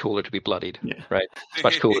 It's much cooler to be bloodied, right? It's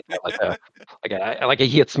much cooler. Like it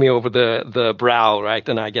hits me over the brow, right?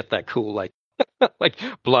 And I get that cool, like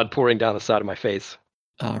blood pouring down the side of my face.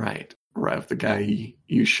 All right. Rev, the guy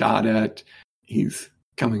you shot at, he's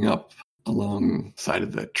coming up alongside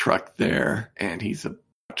of the truck there, and he's about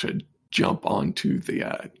to jump onto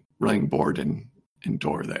the running board and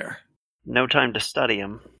door there. No time to study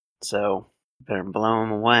him, so better blow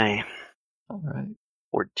him away. All right.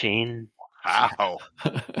 14. Wow.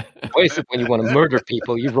 Always when you want to murder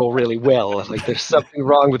people, you roll really well. Like there's something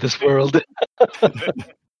wrong with this world.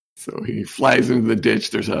 So he flies into the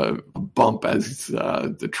ditch. There's a bump as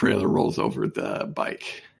the trailer rolls over the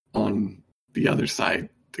bike. On the other side,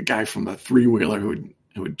 the guy from the three-wheeler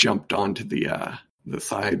who had jumped onto the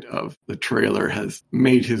side of the trailer has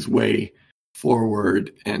made his way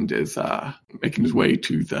forward and is making his way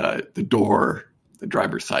to the door, the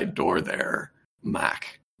driver's side door there.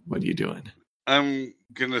 Mack, what are you doing? I'm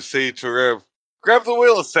going to say to Rev, grab the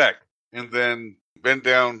wheel a sec, and then bend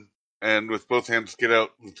down and with both hands get out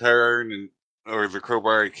the tire iron or the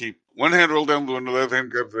crowbar. I keep one hand rolled down the window, the other hand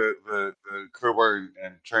grab the crowbar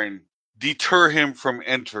and try and deter him from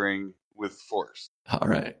entering with force. All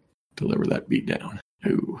right. Deliver that beat down.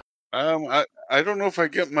 Ooh. I don't know if I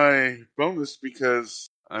get my bonus because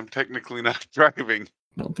I'm technically not driving.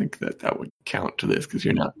 I don't think that would count to this because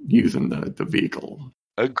you're not using the vehicle.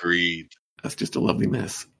 Agreed. That's just a lovely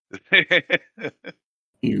miss.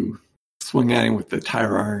 You swing at him with the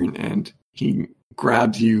tire iron, and he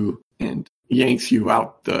grabs you and yanks you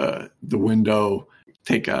out the window.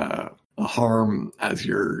 Take a harm as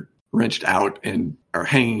you're wrenched out and are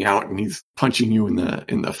hanging out, and he's punching you in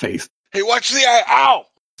the face. Hey, watch the eye! Ow!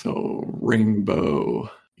 So,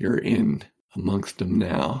 Rainbow, you're in amongst them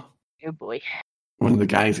now. Oh boy. One of the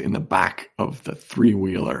guys in the back of the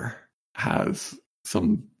three-wheeler has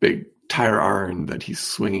some big tire iron that he's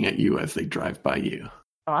swinging at you as they drive by you.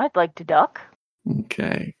 Oh, I'd like to duck.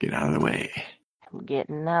 Okay, get out of the way. I'm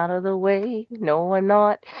getting out of the way. No, I'm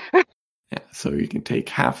not. Yeah, so you can take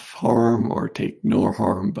half harm or take no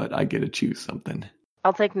harm, but I get to choose something.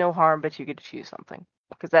 I'll take no harm, but you get to choose something.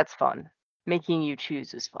 Because that's fun. Making you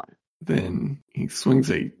choose is fun. Then he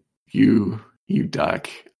swings at you, you duck.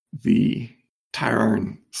 The tire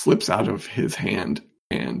iron slips out of his hand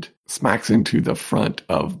and smacks into the front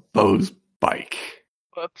of Bo's bike.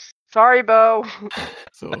 Whoops. Sorry, Bo.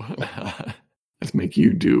 So let's make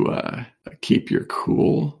you do keep your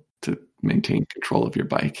cool to maintain control of your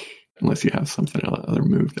bike, unless you have something other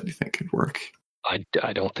move that you think could work. I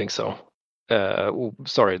don't think so.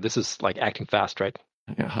 Sorry, this is like acting fast, right?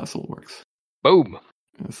 Yeah, hustle works. Boom.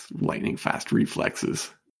 It's lightning fast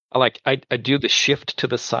reflexes. I do the shift to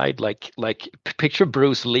the side, like picture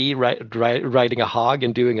Bruce Lee riding a hog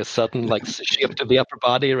and doing a sudden like shift of the upper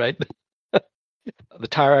body, right? The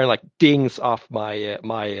tire iron like dings off my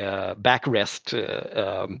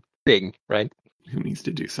backrest thing, right? Who needs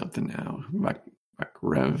to do something now? Mack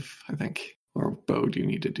Rev, I think. Or Bo, do you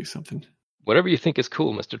need to do something? Whatever you think is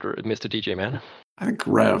cool, Mr. DJ man. I think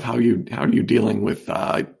Rev, how are you dealing with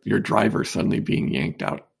your driver suddenly being yanked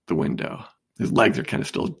out the window? His legs are kind of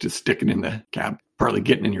still just sticking in the cab, partly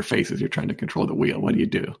getting in your face as you're trying to control the wheel. What do you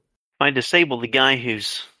do? If I disable the guy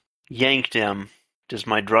who's yanked him, does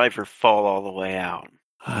my driver fall all the way out?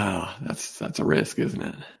 Oh, that's a risk, isn't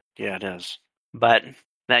it? Yeah, it is. But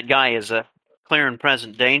that guy is a clear and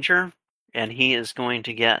present danger, and he is going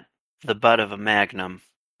to get the butt of a magnum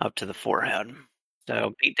up to the forehead.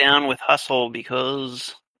 So beat down with hustle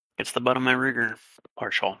because it's the butt of my rigger.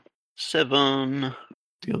 Partial. 7.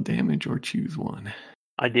 Deal damage or choose one.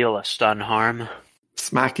 I deal a stun harm.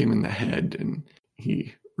 Smack him in the head, and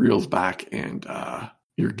he reels back, and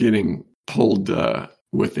you're getting pulled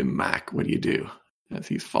with him, Mack. What do you do as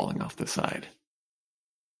he's falling off the side?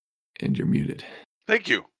 And you're muted. Thank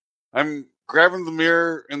you. I'm grabbing the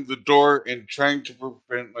mirror and the door and trying to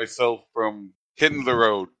prevent myself from hitting the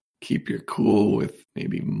road. Keep your cool with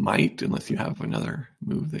maybe might, unless you have another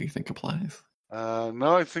move that you think applies.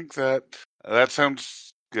 No, I think that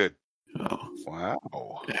sounds good. Oh,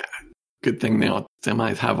 Wow. yeah. Good thing now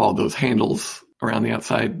semis have all those handles around the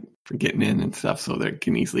outside for getting in and stuff, so they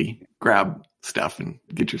can easily grab stuff and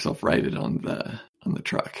get yourself righted on the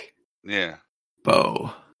truck. Yeah.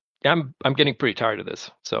 Bo. Yeah, I'm getting pretty tired of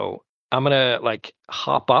this, so I'm gonna like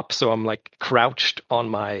hop up, so I'm like crouched on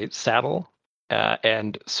my saddle.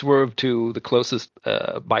 And swerve to the closest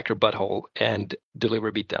biker butthole and deliver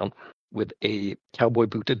a beatdown with a cowboy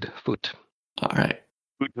booted foot. All right.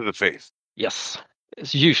 Boot to the face. Yes,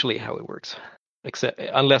 it's usually how it works, except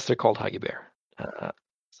unless they're called Huggy Bear.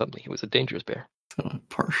 Suddenly he was a dangerous bear. So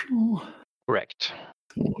partial. Correct.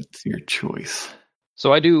 So what's your choice?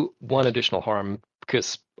 So I do one additional harm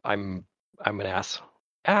because I'm an ass.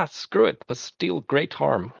 Screw it. Let's deal great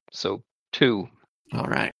harm. So 2. All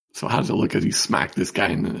right. So how does it look as you smack this guy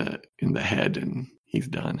in the head and he's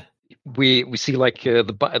done? We see like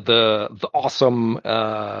the awesome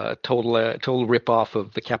total ripoff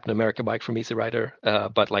of the Captain America bike from Easy Rider,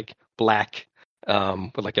 but like black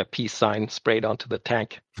with like a peace sign sprayed onto the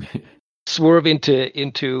tank. Swerve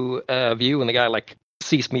into view, and the guy like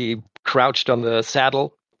sees me crouched on the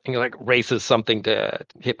saddle and he like raises something to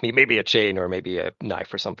hit me, maybe a chain or maybe a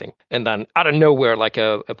knife or something. And then out of nowhere, like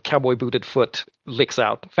a cowboy booted foot licks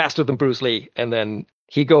out faster than Bruce Lee, and then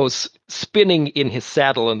he goes spinning in his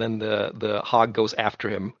saddle, and then the hog goes after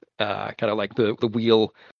him. Kind of like the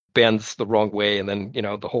wheel bends the wrong way, and then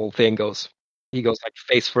the whole thing he goes like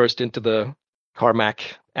face first into the tarmac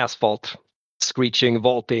asphalt, screeching,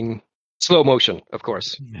 vaulting, slow motion, of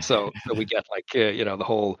course. So we get like the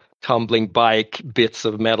whole tumbling bike, bits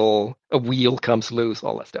of metal, a wheel comes loose,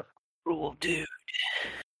 all that stuff. Rule, dude.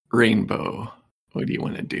 Rainbow, what do you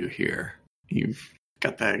want to do here? You've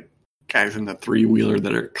got the guys in the 3-wheeler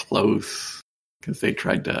that are close because they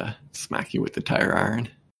tried to smack you with the tire iron.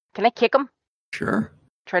 Can I kick them? Sure.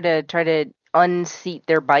 Try to unseat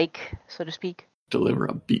their bike, so to speak. Deliver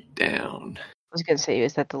a beat down. I was gonna say,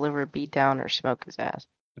 is that deliver a beat down or smoke his ass?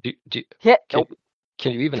 Can Nope.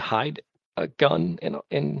 you even hide a gun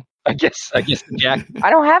in I guess Jack. I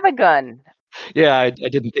don't have a gun. Yeah, I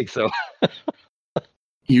didn't think so.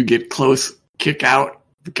 You get close, kick out,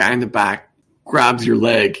 the guy in the back grabs your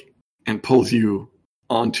leg and pulls you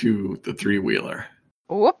onto the 3-wheeler.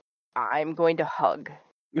 Whoop. I'm going to hug.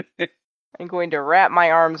 I'm going to wrap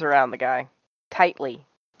my arms around the guy tightly.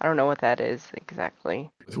 I don't know what that is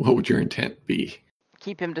exactly. What would your intent be?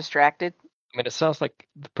 Keep him distracted. I mean, it sounds like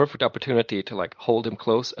the perfect opportunity to like hold him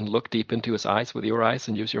close and look deep into his eyes with your eyes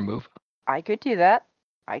and use your move. I could do that.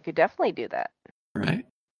 I could definitely do that. Right?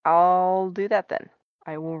 I'll do that then.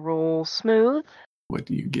 I will roll smooth. What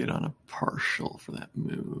do you get on a partial for that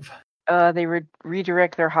move? They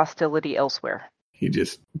redirect their hostility elsewhere. He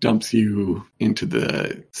just dumps you into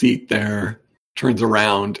the seat there, turns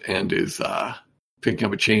around, and is picking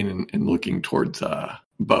up a chain and looking towards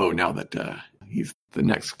Bo now that he's the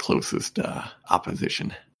next closest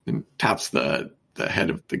opposition, and taps the head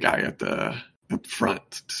of the guy at the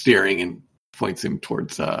front steering and points him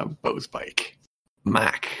towards Bo's bike.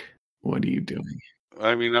 Mack, what are you doing?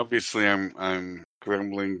 I mean, obviously, I'm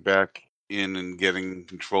scrambling back in and getting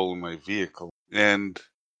control of my vehicle. And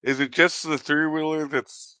is it just the three-wheeler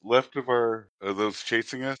that's left of those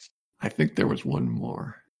chasing us? I think there was one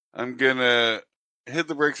more. I'm gonna hit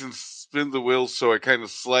the brakes and spin the wheels so I kind of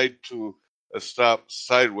slide to a stop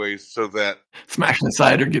sideways so that... Smash the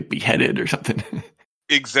side or get beheaded or something.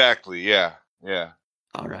 Exactly, yeah.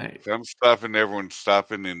 All right. So I'm stopping, everyone's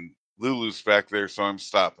stopping, and Lulu's back there, so I'm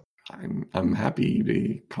stopping. I'm happy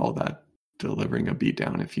to call that delivering a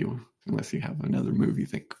beatdown unless you have another move you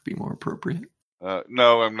think could be more appropriate.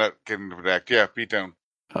 No, I'm not getting back. Yeah, beat down.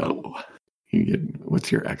 Oh,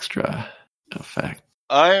 what's your extra effect?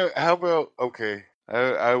 How about, okay,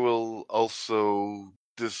 I will also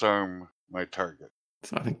disarm my target.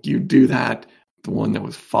 So I think you do that. The one that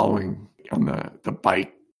was following on the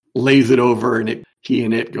bike lays it over, and he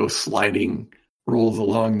and it go sliding, rolls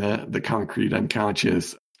along the concrete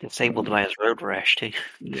unconscious. Disabled by his road rash, too.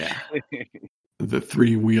 Yeah. The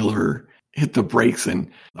three-wheeler hit the brakes, and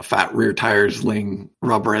the fat rear tires laying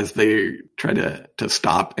rubber as they try to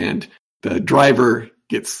stop, and the driver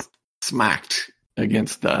gets smacked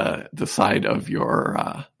against the side of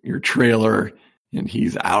your trailer, and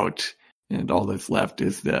he's out, and all that's left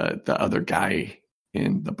is the other guy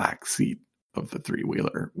in the back seat of the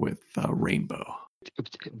three-wheeler with Rainbow.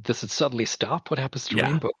 Does it suddenly stop? What happens to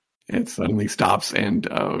Rainbow? It suddenly stops, and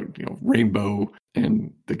Rainbow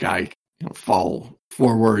and the guy fall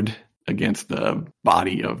forward against the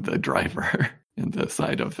body of the driver and the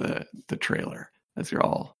side of the trailer as you're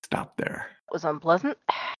all stopped there. It was unpleasant.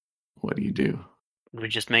 What do you do? We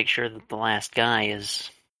just make sure that the last guy is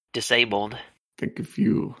disabled. I think if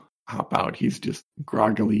you hop out, he's just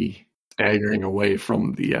groggily staggering away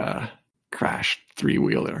from the crashed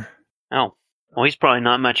three-wheeler. Oh, well, he's probably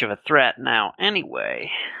not much of a threat now anyway.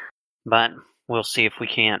 But we'll see if we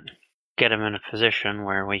can't get him in a position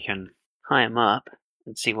where we can tie him up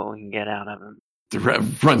and see what we can get out of him. The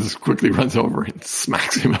Rev quickly runs over and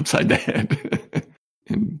smacks him upside the head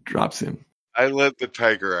and drops him. I let the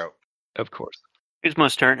tiger out. Of course. Who's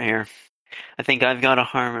most hurt here? I think I've got a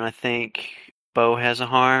harm, and I think Bo has a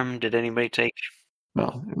harm. Did anybody take...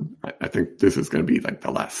 Well, I think this is going to be like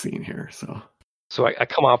the last scene here, so... So I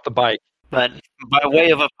come off the bike. But by way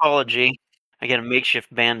of apology, I get a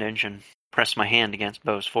makeshift bandage and press my hand against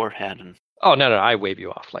Bo's forehead. And Oh, no, I wave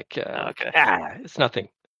you off. Like, okay. It's nothing.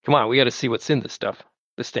 Come on, we got to see what's in this stuff.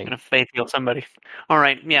 This thing. I'm going to faith heal somebody. All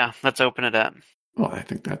right, yeah, let's open it up. Well, I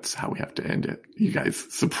think that's how we have to end it. You guys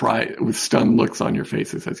surprised with stunned looks on your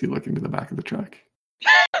faces as you look into the back of the truck.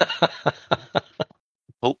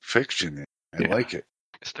 Pulp Fiction. I like it.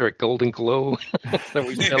 Is there a golden glow? Is that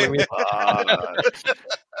what you're telling me?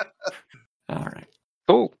 All right.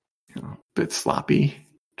 Cool. A bit sloppy,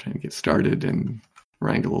 trying to get started and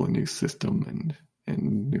wrangle a new system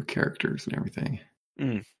and new characters and everything.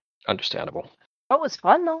 Understandable. It was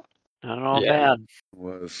fun, though. Not at all bad. It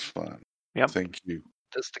was fun. Yep. Thank you.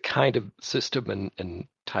 That's the kind of system and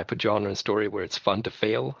type of genre and story where it's fun to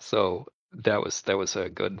fail. So that was a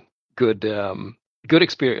good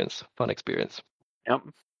experience, fun experience. Yep.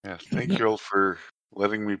 Yeah, thank you all for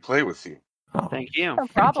letting me play with you. Oh, Thank you. No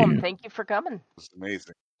problem. you. Thank you for coming. It was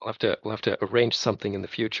amazing. We'll have to arrange something in the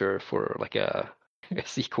future for like a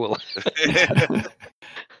sequel.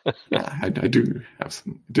 Yeah, I did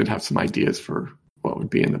have some ideas for what would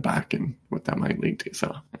be in the back and what that might lead to.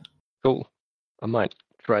 So Cool. I might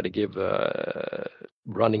try to give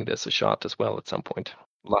running this a shot as well at some point.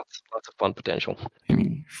 Lots of fun potential.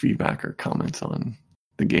 any feedback or comments on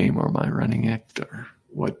the game or my running it or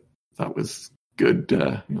what thought was good,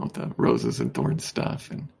 the roses and thorns stuff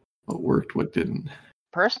and what worked, what didn't.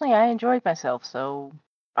 Personally, I enjoyed myself, so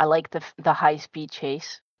I like the high-speed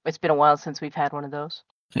chase. It's been a while since we've had one of those.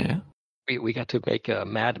 Yeah. We got to make a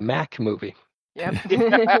Mad Mack movie. Yep.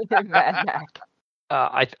 Mad Mack.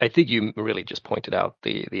 I think you really just pointed out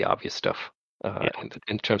the obvious stuff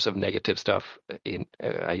in terms of negative stuff.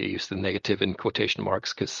 I use the negative in quotation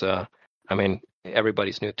marks because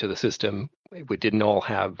everybody's new to the system. We didn't all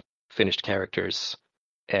have finished characters,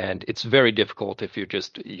 and it's very difficult if you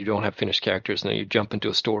don't have finished characters and then you jump into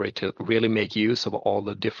a story to really make use of all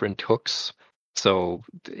the different hooks. So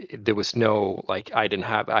there was no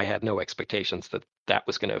I had no expectations that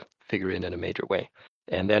was going to figure in a major way.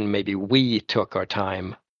 And then maybe we took our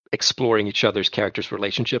time exploring each other's characters'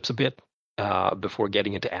 relationships a bit before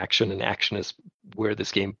getting into action. And action is where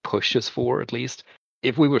this game pushes for, at least.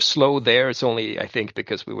 if we were slow there, it's only, I think,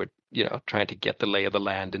 because we were, trying to get the lay of the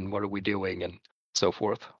land and what are we doing and so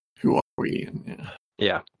forth. Who are we? And,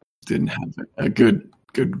 Yeah. didn't have a good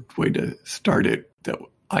way to start it that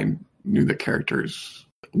I knew the characters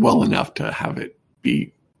well enough to have it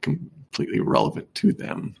be completely relevant to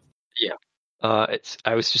them. Yeah.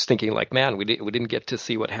 I was just thinking, like, man, we didn't get to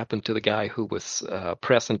see what happened to the guy who was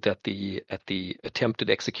present at the attempted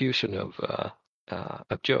execution of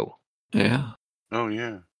Joe. Yeah. Oh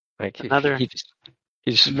yeah. Like Another he just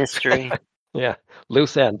mystery. Yeah,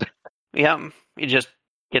 loose end. Yeah, it just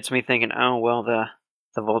gets me thinking. Oh well, the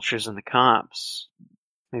vultures and the cops.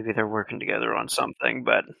 Maybe they're working together on something,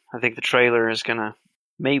 but I think the trailer is gonna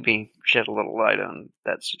maybe shed a little light on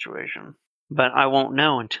that situation. But I won't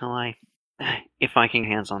know until if I can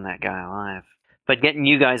hands on that guy alive. But getting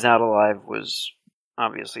you guys out alive was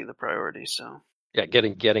obviously the priority. So Yeah,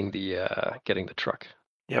 getting the truck.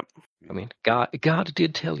 Yep. I mean, God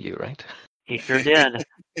did tell you, right? He sure did.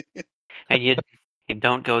 And you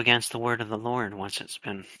don't go against the word of the Lord once it's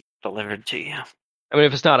been delivered to you. I mean,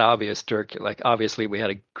 if it's not obvious, Dirk, like obviously we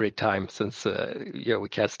had a great time since we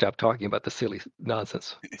can't stop talking about the silly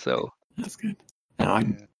nonsense. So that's good. Now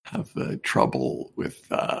I have trouble with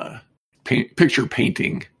picture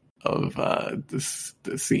painting of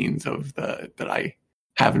the scenes of that I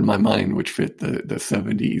have in my mind, which fit the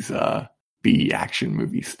 70s B action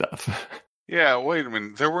movie stuff. Yeah, wait a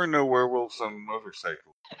minute. There were no werewolves on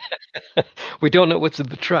motorcycles. We don't know what's in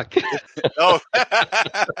the truck. Oh.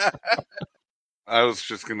 I was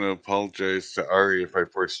just going to apologize to Ari if I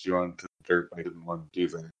forced you onto the dirt. I didn't want to do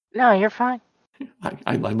that. No, you're fine.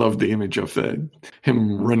 I love the image of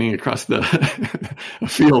him running across the a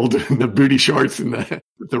field in the booty shorts and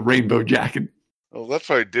the rainbow jacket. Well, that's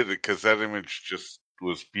why I did it, because that image just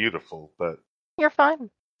was beautiful. But You're fine.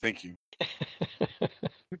 thank you.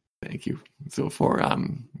 Thank you. So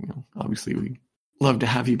obviously we love to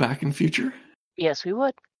have you back in future. Yes, we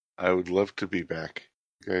would. I would love to be back.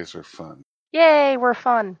 You guys are fun. Yay, we're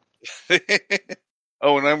fun.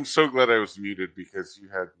 Oh, and I'm so glad I was muted because you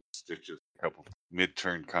had stitches a couple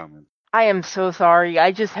mid-turn comments. I am so sorry.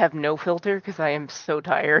 I just have no filter because I am so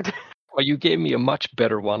tired. Well, you gave me a much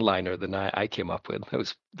better one-liner than I came up with.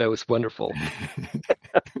 That was wonderful.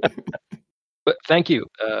 But thank you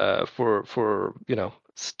for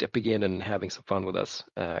stepping in and having some fun with us,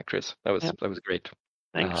 Chris. That was great.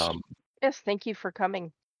 Thanks. Yes, thank you for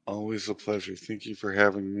coming. Always a pleasure. Thank you for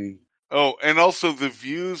having me. Oh, and also the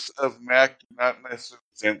views of Mack do not necessarily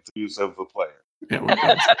represent the views of the player.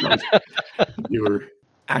 Yeah, you were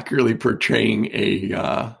accurately portraying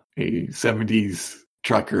a 70s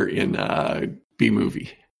trucker in a B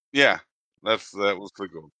movie. Yeah, that was the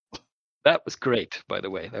goal. That was great, by the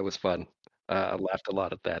way. That was fun. I laughed a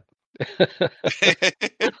lot at that.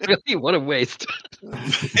 Really, what a waste.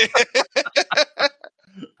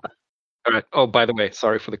 All right. Oh, by the way,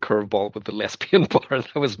 sorry for the curveball with the lesbian bar.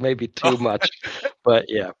 That was maybe too much, but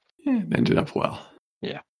yeah. It ended up well.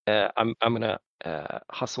 Yeah. I'm gonna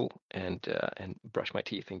hustle and brush my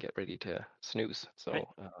teeth and get ready to snooze. So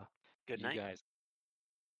Good night, guys.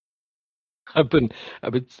 I've been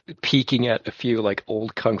peeking at a few like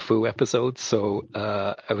old kung fu episodes, so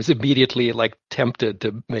I was immediately like tempted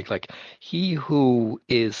to make like he who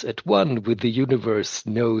is at one with the universe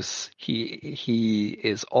knows he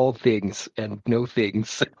is all things and no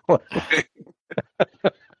things.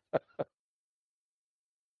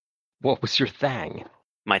 What was your thang?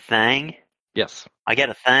 My thang? Yes. I get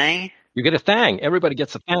a thang? You get a thang. Everybody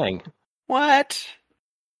gets a thang. What?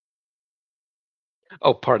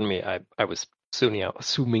 Oh, pardon me. I was zoning out.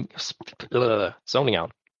 Zoning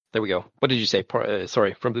out. There we go. What did you say?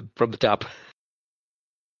 Sorry, from the top.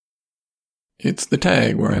 It's the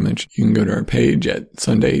tag where I mentioned you can go to our page at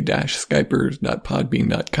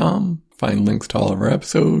sunday-skypers.podbean.com, find links to all of our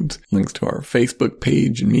episodes, links to our Facebook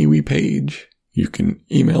page and MeWe page. You can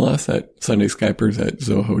email us at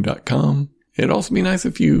sundayskypers@zoho.com. It'd also be nice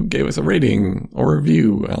if you gave us a rating or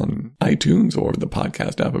review on iTunes or the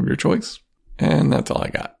podcast app of your choice. And that's all I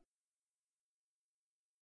got.